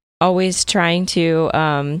 She's always trying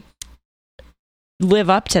to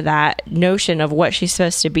live up to that notion of what she's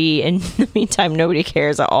supposed to be. In the meantime, nobody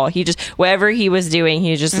cares at all. He just, whatever he was doing,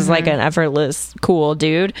 he just is like an effortless, cool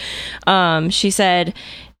dude. She said,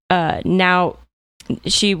 now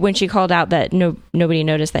when she called out that nobody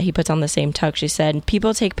noticed that he puts on the same tux, she said,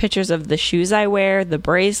 people take pictures of the shoes I wear, the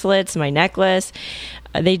bracelets, my necklace.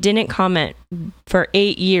 They didn't comment. For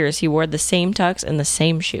 8 years, he wore the same tux and the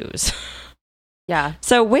same shoes. Yeah.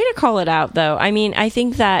 So way to call it out, though. I mean, I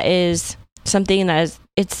think that is something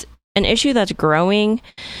it's an issue that's growing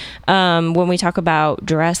when we talk about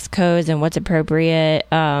dress codes and what's appropriate.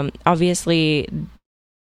 Obviously,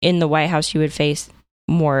 in the White House, you would face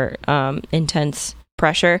more intense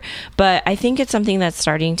pressure, but I think it's something that's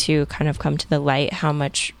starting to kind of come to the light how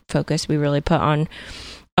much focus we really put on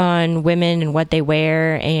women and what they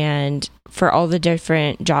wear, and for all the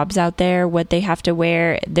different jobs out there, what they have to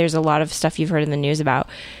wear. There's a lot of stuff you've heard in the news about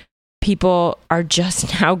people are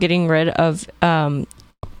just now getting rid of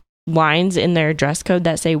lines in their dress code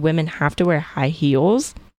that say women have to wear high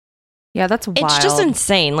heels. Yeah, that's wild. It's just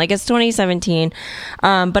insane. Like, it's 2017.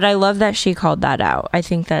 But I love that she called that out. I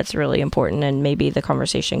think that's really important, and maybe the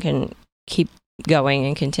conversation can keep going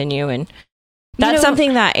and continue. And that's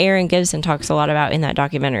something that Erin Gibson talks a lot about in that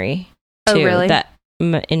documentary, too. Oh, really? That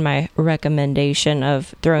in my recommendation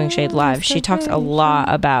of Throwing Shade Live, she talks a lot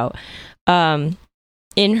about...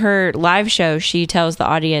 in her live show, she tells the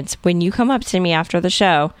audience, when you come up to me after the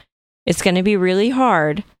show, it's going to be really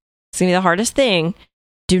hard. It's going to be the hardest thing.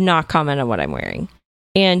 Do not comment on what I'm wearing.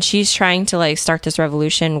 And she's trying to like start this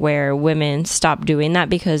revolution where women stop doing that,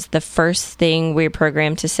 because the first thing we're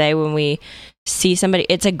programmed to say when we see somebody,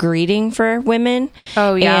 it's a greeting for women.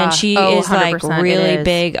 Oh, yeah. And she is like really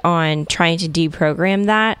big on trying to deprogram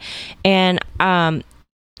that. And,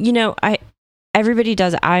 everybody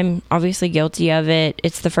does it. I'm obviously guilty of it.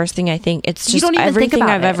 It's the first thing I think. It's just everything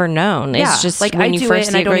I've ever known. Yeah. It's just like when I you do first it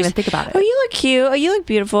and see I don't even think about it. Oh, you look cute. Oh, you look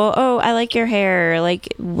beautiful. Oh, I like your hair. Like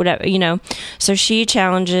whatever, So she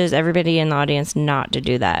challenges everybody in the audience not to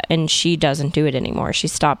do that. And she doesn't do it anymore. She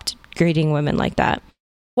stopped greeting women like that.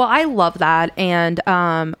 Well, I love that. And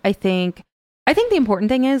I think the important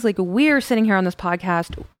thing is, like, we're sitting here on this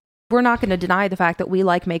podcast. We're not going to deny the fact that we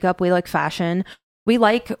like makeup. We like fashion. We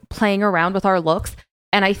like playing around with our looks.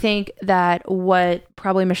 And I think that what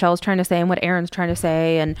probably Michelle's trying to say and what Erin's trying to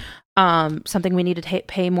say, and something we need to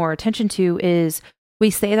pay more attention to, is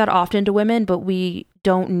we say that often to women, but we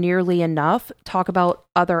don't nearly enough talk about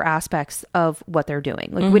other aspects of what they're doing.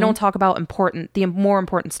 Like, we don't talk about the more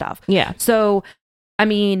important stuff. Yeah. So, I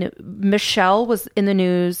mean, Michelle was in the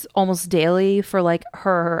news almost daily for like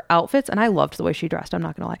her outfits, and I loved the way she dressed. I'm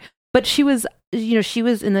not going to lie. But she was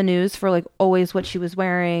in the news for like always what she was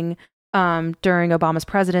wearing during Obama's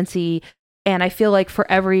presidency. And I feel like for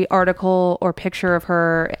every article or picture of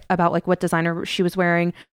her about like what designer she was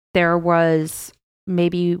wearing, there was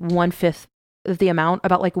maybe 1/5 of the amount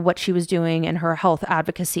about like what she was doing in her health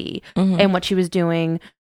advocacy and what she was doing,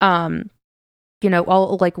 all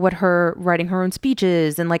like what her writing her own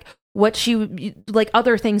speeches and like what she like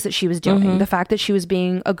other things that she was doing. The fact that she was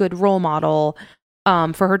being a good role model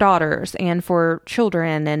for her daughters and for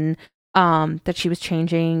children, and that she was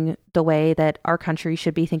changing the way that our country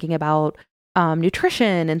should be thinking about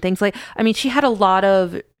nutrition and things like. I mean, she had a lot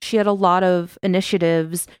of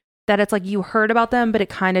initiatives that it's like you heard about them, but it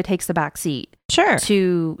kind of takes the back seat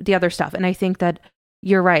to the other stuff. And I think that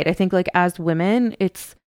you're right. I think like as women,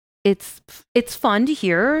 it's fun to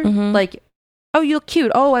hear like, oh, you look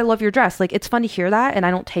cute. Oh, I love your dress. Like, it's fun to hear that, and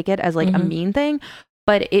I don't take it as like a mean thing.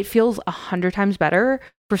 But it feels 100 times better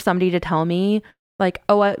for somebody to tell me, like,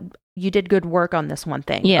 oh, you did good work on this one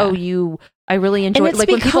thing. Yeah. Oh, I really enjoyed. Like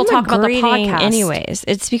when people talk about the podcast, anyways,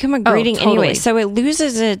 it's become a greeting anyway. So it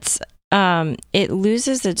loses its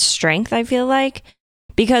strength. I feel like,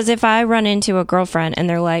 because if I run into a girlfriend and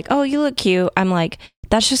they're like, "Oh, you look cute," I'm like,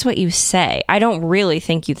 "That's just what you say. I don't really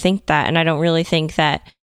think you think that, and I don't really think that."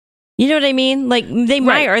 You know what I mean? Like, they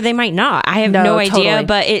might or they might not. I have no idea,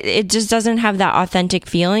 but it just doesn't have that authentic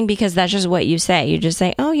feeling, because that's just what you say. You just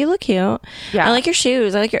say, "Oh, you look cute. Yeah. I like your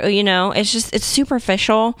shoes. I like your," it's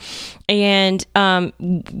superficial. And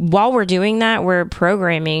while we're doing that, we're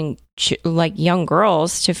programming like young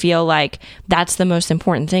girls to feel like that's the most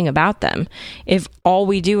important thing about them. If all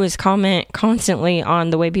we do is comment constantly on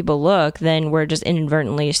the way people look, then we're just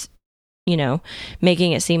inadvertently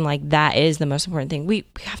making it seem like that is the most important thing. We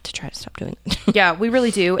have to try to stop doing that. Yeah, we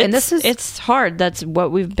really do. And it's hard. That's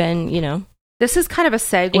what we've been, This is kind of a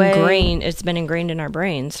segue. It's been ingrained in our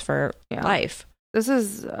brains for life. This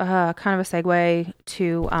is kind of a segue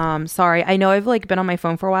to, sorry, I know I've like been on my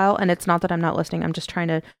phone for a while, and it's not that I'm not listening. I'm just trying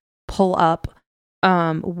to pull up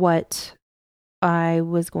what I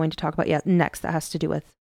was going to talk about next that has to do with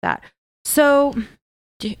that. So,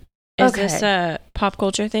 is this a pop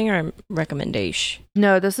culture thing or a recommendation?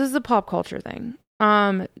 No, this is the pop culture thing.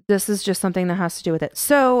 This is just something that has to do with it.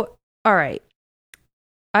 So, all right.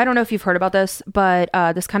 I don't know if you've heard about this, but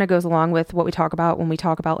this kind of goes along with what we talk about when we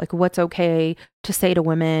talk about like what's okay to say to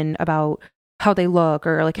women about how they look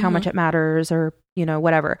or like how much it matters or, you know,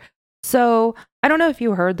 whatever. So I don't know if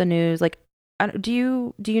you heard the news. Like, do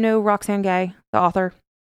you know Roxane Gay, the author?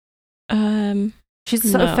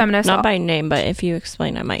 She's a feminist. Not by name, but if you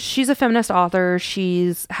explain, I might. She's a feminist author.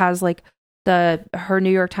 Has like her New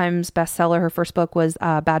York Times bestseller. Her first book was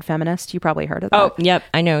Bad Feminist. You probably heard of that. Oh, yep,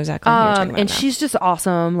 I know exactly. Who you're talking about and now. She's just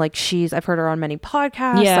awesome. Like I've heard her on many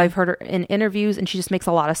podcasts. Yeah. I've heard her in interviews, and she just makes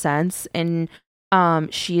a lot of sense. And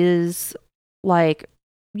she is like,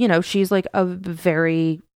 you know, she's like a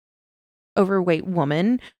very overweight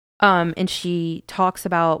woman. And she talks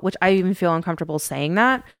about, which I even feel uncomfortable saying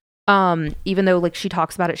that. Even though like she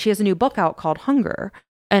talks about it, she has a new book out called Hunger.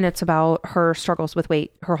 And it's about her struggles with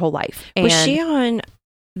weight her whole life. And was she on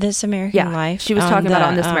This American Life? She was talking about it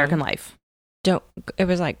on This American Life. It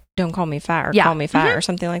was like, don't call me fat or call me fat or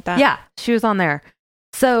something like that. Yeah, she was on there.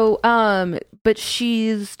 So, but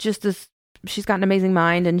she's just she's got an amazing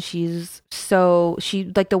mind, and she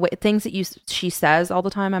like the way things that she says all the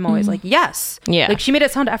time. I'm always like, yes. Yeah. Like she made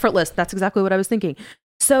it sound effortless. That's exactly what I was thinking.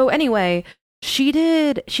 So anyway, she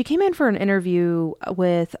came in for an interview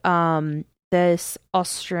with, this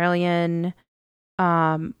Australian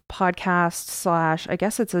podcast / I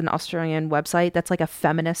guess it's an Australian website that's like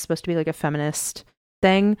supposed to be like a feminist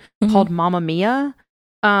thing called Mamma Mia.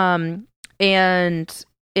 And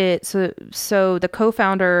it so the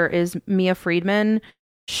co-founder is Mia Friedman.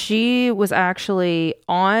 She was actually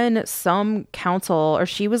on some council, or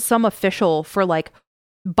she was some official for like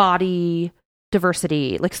body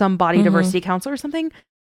diversity, like some body diversity council or something.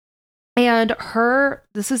 And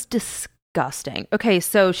this is disgusting. Okay,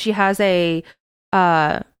 so she has a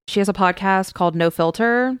podcast called No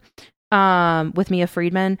Filter with Mia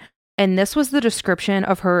Friedman, and this was the description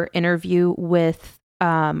of her interview with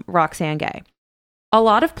Roxane Gay. A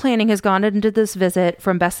lot of planning has gone into this visit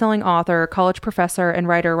from best-selling author, college professor, and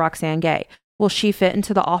writer Roxane Gay. Will she fit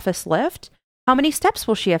into the office lift? How many steps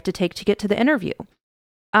will she have to take to get to the interview?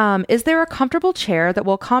 Is there a comfortable chair that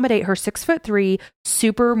will accommodate her 6'3",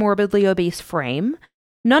 super morbidly obese frame?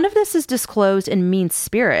 None of this is disclosed in mean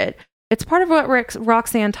spirit. It's part of what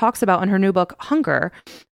Roxane talks about in her new book, Hunger,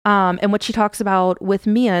 and what she talks about with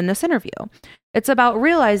Mia in this interview. It's about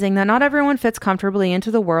realizing that not everyone fits comfortably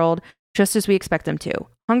into the world just as we expect them to.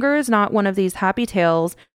 Hunger is not one of these happy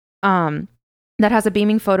tales that has a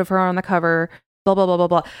beaming photo of her on the cover, blah, blah, blah, blah,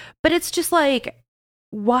 blah. But it's just like,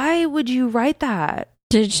 why would you write that?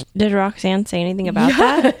 Did Roxane say anything about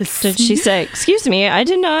that? Did she say, excuse me, I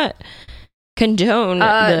did not condone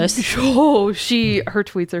this? Oh, her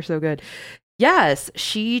tweets are so good. Yes,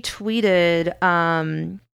 she tweeted,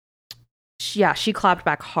 she clapped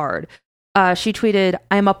back hard. She tweeted,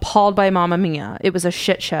 "I'm appalled by Mamma Mia. It was a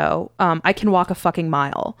shit show. I can walk a fucking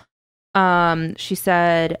mile." She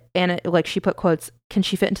said, and she put quotes, "Can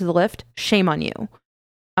she fit into the lift? Shame on you.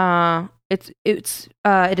 It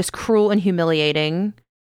is cruel and humiliating."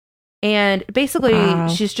 And basically,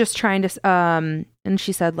 she's just trying to, and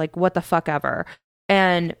she said, like, what the fuck ever.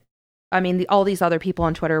 And I mean, all these other people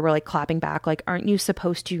on Twitter were like clapping back, like, aren't you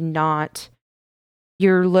supposed to not?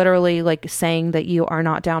 You're literally like saying that you are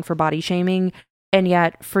not down for body shaming. And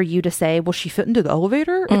yet for you to say, will she fit into the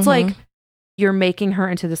elevator? It's like you're making her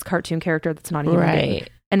into this cartoon character that's not even right.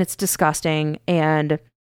 And it's disgusting. And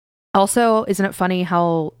also, isn't it funny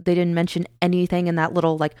how they didn't mention anything in that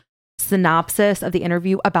little like synopsis of the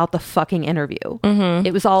interview about the fucking interview?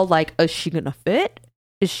 It was all like, is she gonna fit?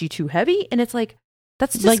 Is she too heavy? And it's like,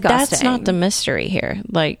 that's disgusting. Like, that's not the mystery here.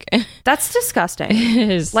 Like, that's disgusting. It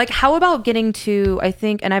is. Like, how about getting to, I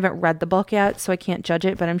think, and I haven't read the book yet, so I can't judge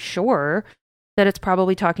it, but I'm sure that it's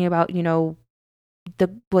probably talking about, you know,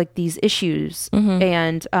 these issues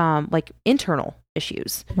and like internal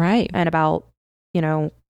issues. Right. And about, you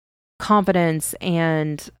know, confidence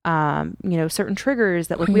and, you know, certain triggers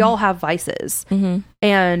that like we all have vices.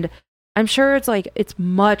 And I'm sure it's like, it's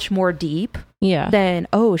much more deep than,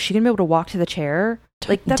 oh, is she gonna be able to walk to the chair?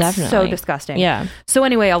 Like, that's so disgusting. Yeah. So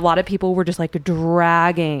anyway, a lot of people were just like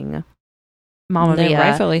dragging Mamma Mia.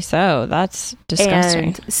 Rightfully so. That's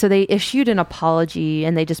disgusting. And so they issued an apology,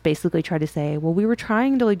 and they just basically tried to say, well, we were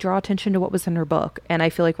trying to like draw attention to what was in her book. And I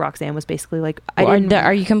feel like Roxanne was basically like,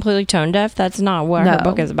 are you completely tone deaf? That's not what her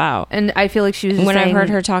book is about. And I feel like she was just when saying, I heard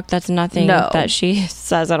her talk, that's nothing that she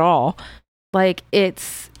says at all. Like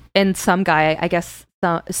and some guy, I guess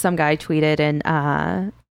some guy tweeted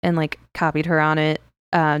and like copied her on it.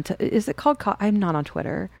 Is it called? I'm not on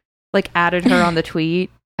Twitter. Like added her on the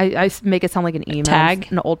tweet. I make it sound like an email. Tag?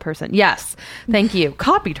 An old person. Yes. Thank you.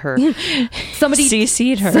 Copied her. Somebody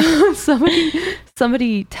CC'd her.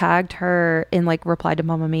 Somebody tagged her and like replied to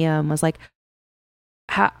Mamma Mia and was like,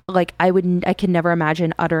 I can never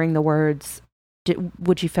imagine uttering the words,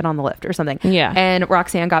 would she fit on the lift or something? Yeah. And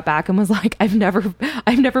Roxanne got back and was like, I've never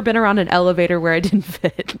been around an elevator where I didn't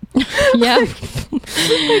fit. Yeah. Like,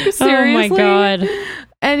 seriously? Oh my God.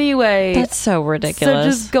 Anyway, that's so ridiculous. So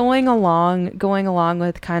just going along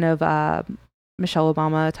with kind of Michelle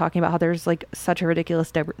Obama talking about how there's like such a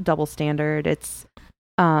ridiculous double standard. It's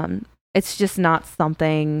just not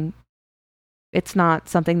something. It's not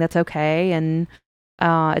something that's okay, and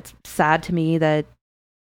it's sad to me that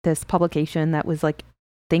this publication that was like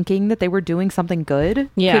thinking that they were doing something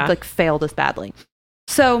good could like fail this badly.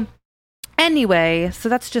 So anyway, so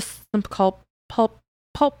that's just some pulp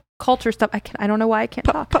culture stuff. I don't know why I can't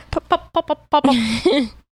talk.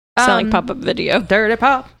 Sound like pop-up video. Dirty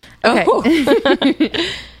pop. Okay. Oh.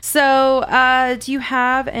 So, do you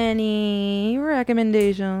have any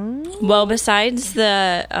recommendations? Well, besides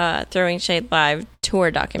the Throwing Shade Live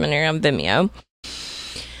tour documentary on Vimeo,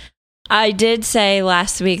 I did say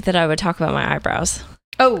last week that I would talk about my eyebrows.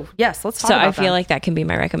 Oh, yes. Let's talk about that. So I feel like that can be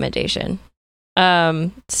my recommendation.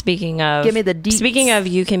 Speaking of, give me the deets. Speaking of,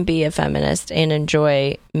 you can be a feminist and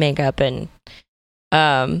enjoy makeup and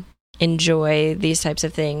enjoy these types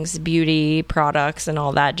of things, beauty products and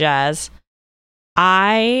all that jazz.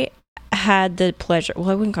 I had the pleasure, well,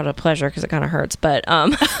 I wouldn't call it a pleasure because it kind of hurts, but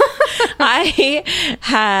I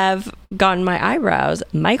have gotten my eyebrows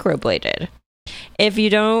microbladed. If you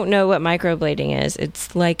don't know what microblading is,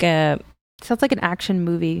 it's like sounds like an action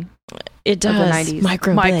movie. It does. Of the 90s.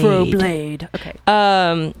 Microblade.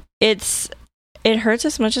 Okay. It hurts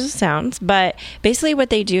as much as it sounds, but basically what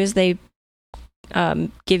they do is they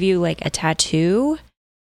give you like a tattoo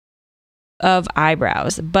of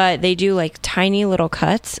eyebrows, but they do like tiny little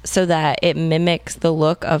cuts so that it mimics the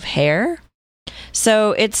look of hair.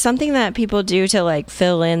 So it's something that people do to like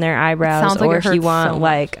fill in their eyebrows, or if you want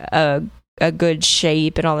like a good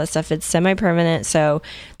shape and all that stuff. It's semi-permanent, so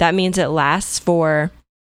that means it lasts for,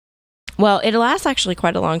 well, it lasts actually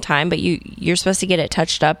quite a long time, but you're supposed to get it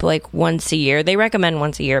touched up like once a year. They recommend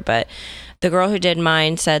once a year, but the girl who did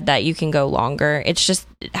mine said that you can go longer. It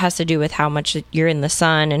has to do with how much you're in the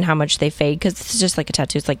sun and how much they fade, because it's just like a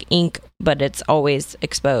tattoo. It's like ink, but it's always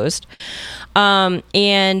exposed.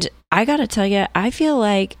 And I gotta tell you, I feel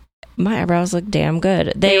like my eyebrows look damn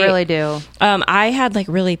good. They really do. I had like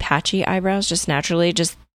really patchy eyebrows just naturally,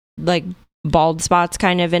 just like bald spots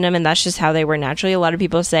kind of in them, and that's just how they were naturally. A lot of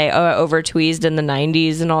people say, oh, over tweezed in the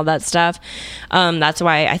 90s and all that stuff. That's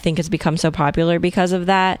why I think it's become so popular because of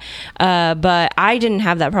that. But I didn't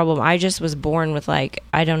have that problem. I just was born with like,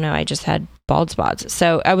 I don't know, I just had bald spots.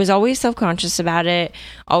 So I was always self-conscious about it.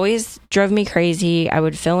 Always drove me crazy. I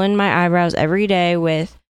would fill in my eyebrows every day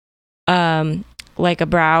with like a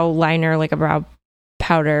brow liner, like a brow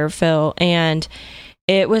powder fill, and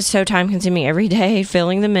it was so time consuming every day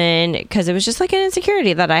filling them in, because it was just like an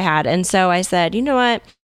insecurity that I had. And so I said, you know what,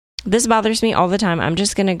 this bothers me all the time. I'm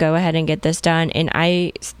just gonna go ahead and get this done. And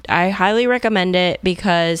I highly recommend it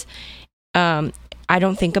because I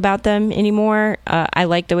don't think about them anymore. I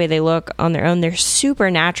like the way they look on their own. They're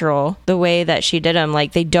super natural the way that she did them.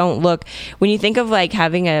 Like, they don't look, when you think of like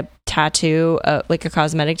having a tattoo, like a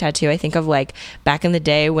cosmetic tattoo, I think of like back in the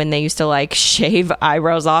day when they used to like shave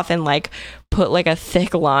eyebrows off and like put like a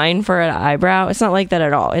thick line for an eyebrow. It's not like that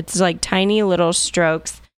at all. It's like tiny little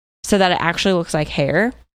strokes so that it actually looks like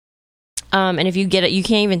hair. And if you get it, you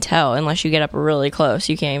can't even tell unless you get up really close.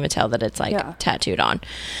 You can't even tell that it's like tattooed on.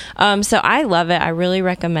 So I love it. I really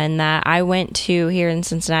recommend that. I went to, here in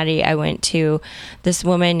Cincinnati, I went to this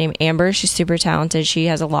woman named Amber. She's super talented. She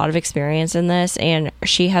has a lot of experience in this, and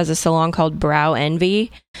she has a salon called Brow Envy.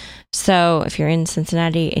 So if you're in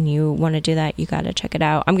Cincinnati and you want to do that, you got to check it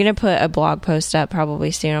out. I'm going to put a blog post up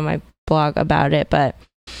probably soon on my blog about it, but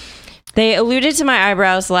they alluded to my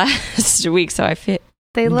eyebrows last week, so I feel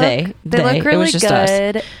They look really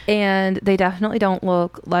good, and they definitely don't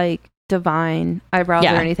look like divine eyebrows or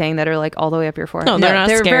anything that are like all the way up your forehead. No, they're not.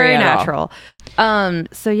 They're very natural.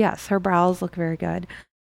 So yes, her brows look very good.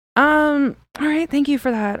 All right. Thank you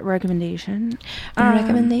for that recommendation.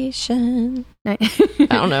 Recommendation. I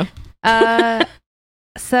don't know.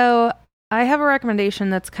 So I have a recommendation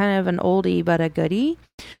that's kind of an oldie but a goodie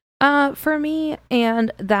for me,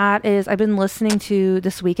 and that is I've been listening to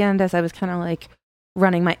this weekend as I was kind of like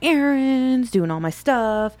running my errands, doing all my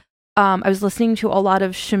stuff. I was listening to a lot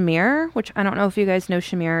of Shamir, which I don't know if you guys know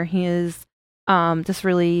Shamir. He is this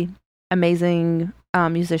really amazing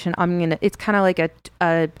musician. It's kind of like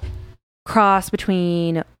a cross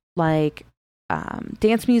between like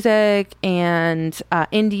dance music and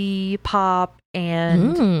indie pop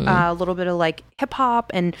and a little bit of like hip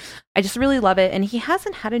hop, and I just really love it. And he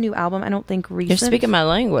hasn't had a new album, I don't think, recently. You're speaking my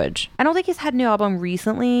language. I don't think he's had a new album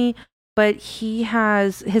recently, but he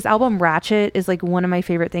has his album Ratchet is like one of my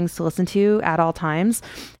favorite things to listen to at all times.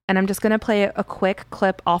 And I'm just gonna play a quick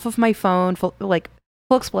clip off of my phone, full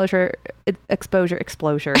exposure.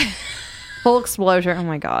 Full exposure. Oh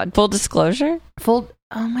my god. Full disclosure.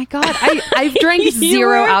 Oh my god. I've drank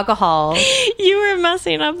zero alcohol. You were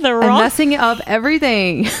messing up the wrong. I'm messing up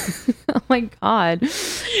everything. Oh my god.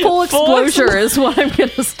 Full exposure is what I'm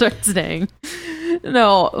gonna start saying.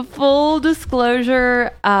 No, full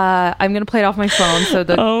disclosure. I'm gonna play it off my phone, so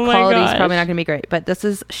the quality is probably not gonna be great. But this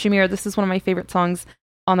is Shamir. This is one of my favorite songs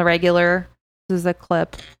on the regular. This is a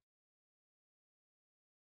clip.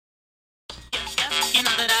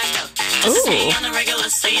 Ooh,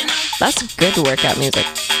 that's good workout music.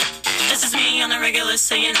 This is me on the regular,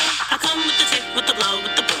 so you know I come with the tip, with the blow,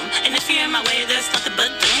 with the boom. And if you're in my way, there's nothing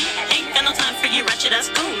but doom. Ain't got no time for you ratchet ass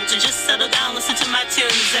goons. So just settle down, listen to my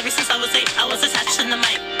tunes. Ever since I was 8, I was attached to the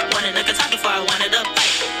mic. Wanted a guitar before I wanted a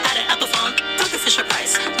bike. Had an Apple phone, took a Fisher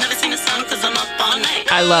Price. Never seen the sun cause I'm up all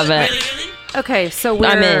night. I love it. Really? Okay, so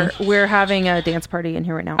we're having a dance party in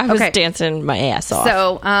here right now. I was dancing my ass off.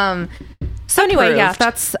 So anyway, yeah,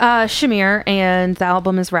 that's Shamir, and the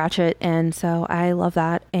album is Ratchet, and so I love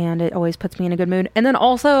that, and it always puts me in a good mood. And then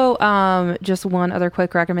also, just one other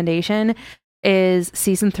quick recommendation is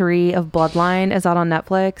season 3 of Bloodline is out on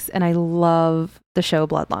Netflix, and I love the show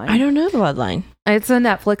Bloodline. I don't know Bloodline. It's a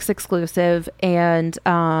Netflix exclusive, and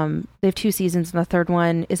they have 2 seasons, and the third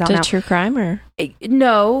one is out now. Is it true crime or?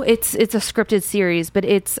 No, it's a scripted series, but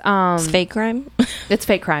it's fake crime. It's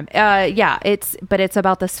fake crime. Yeah, it's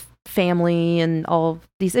about this family and all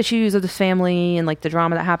these issues of this family and like the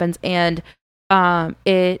drama that happens, and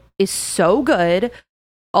it is so good,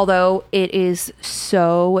 although it is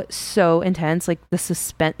so intense. Like the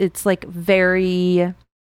suspense, it's just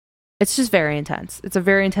very intense. It's a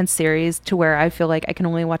very intense series to where I feel like I can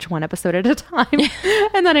only watch one episode at a time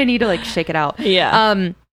and then I need to like shake it out.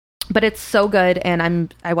 Yeah. But it's so good,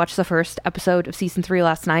 and I watched the first episode of season 3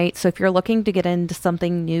 last night. So if you're looking to get into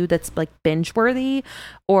something new that's like binge worthy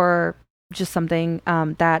or just something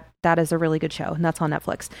that is a really good show, and that's on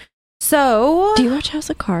Netflix. So do you watch House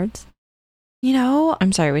of Cards? You know,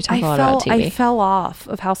 I'm sorry, we talk a lot about TV. I fell off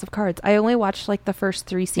of House of Cards. I only watched like the first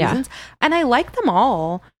 3 seasons, and I like them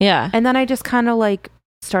all. Yeah, and then I just kind of like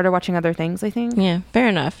started watching other things, I think. Yeah, fair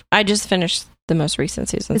enough. I just finished the most recent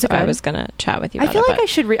season, so I was gonna chat with you about I feel like I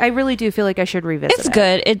should I really do feel like I should revisit it. It's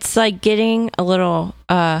good. It's like getting a little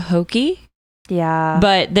hokey. Yeah,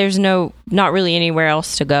 but there's not really anywhere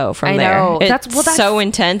else to go from there. It's so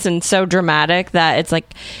intense and so dramatic that it's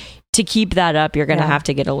like, to keep that up, you're gonna have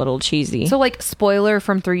to get a little cheesy. So like, spoiler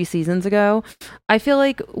from 3 seasons ago, I feel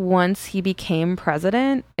like once he became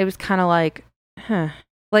president, it was kind of like,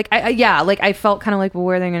 like I felt kind of like, well,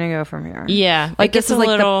 where are they gonna go from here? Yeah, like this is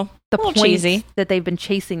like the point cheesy that they've been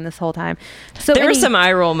chasing this whole time. So there were some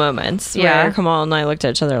eye roll moments where Kamal and I looked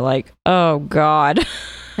at each other like, oh god.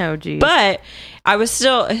 Oh geez. But I was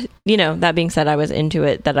still, that being said, I was into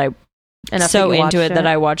it that I that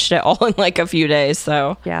I watched it all in like a few days.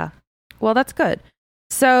 So yeah, well, that's good.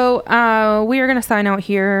 So we are going to sign out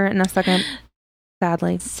here in a second,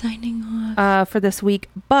 sadly, signing off for this week,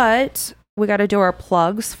 but we got to do our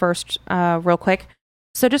plugs first real quick.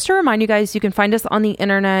 So just to remind you guys, you can find us on the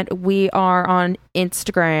internet. We are on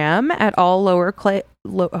Instagram at all oh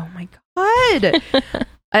my god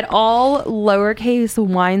at all lowercase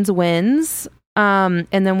wines wins, and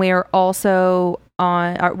then we are also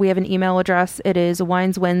on we have an email address. It is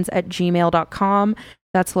wineswins@gmail.com.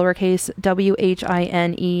 That's lowercase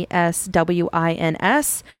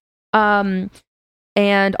WHINESWINS.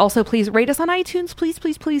 And also, please rate us on iTunes, please,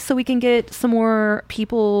 so we can get some more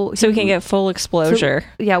people. So we can get full exposure.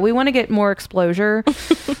 So, we want to get more exposure.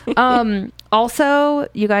 Also,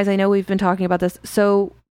 you guys, I know we've been talking about this,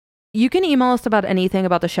 so you can email us about anything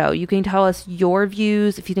about the show. You can tell us your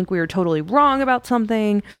views if you think we were totally wrong about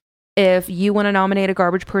something. If you want to nominate a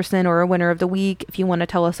garbage person or a winner of the week, if you want to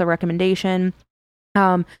tell us a recommendation.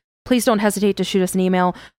 please don't hesitate to shoot us an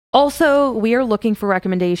email. Also, we are looking for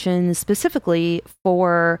recommendations specifically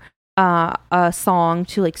for a song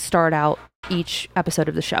to like start out each episode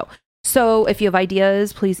of the show. So if you have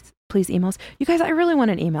ideas, please email us. You guys, I really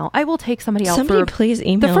want an email. I will take somebody out for please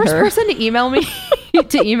email the first her. person to email me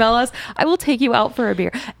to email us. I will take you out for a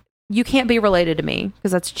beer. You can't be related to me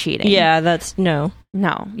because that's cheating. Yeah, that's no.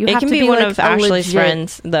 You it have can to be one like of Ashley's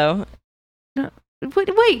friends, though. No, wait,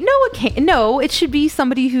 no, it can't. No, it should be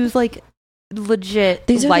somebody who's like legit.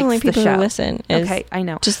 These are likes the only people show. who listen. Okay, I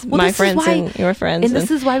know. Just my friends and your friends. And this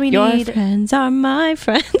is why we your need. Your friends are my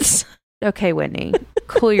friends. Okay, Whitney,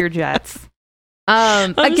 cool your jets.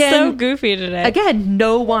 I'm again, so goofy today. Again,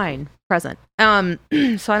 no wine present. So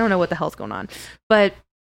I don't know what the hell's going on, but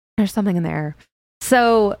there's something in there.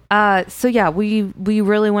 So yeah, we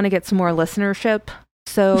really want to get some more listenership.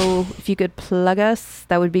 So if you could plug us,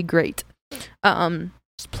 that would be great.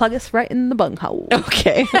 Just plug us right in the bunghole.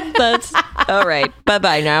 Okay, that's all right.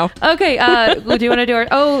 Bye now. Okay. Do you want to do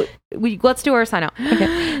our? Let's do our sign out.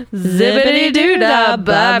 Okay. Zippity doo dah.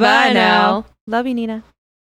 Bye now. Love you, Nina.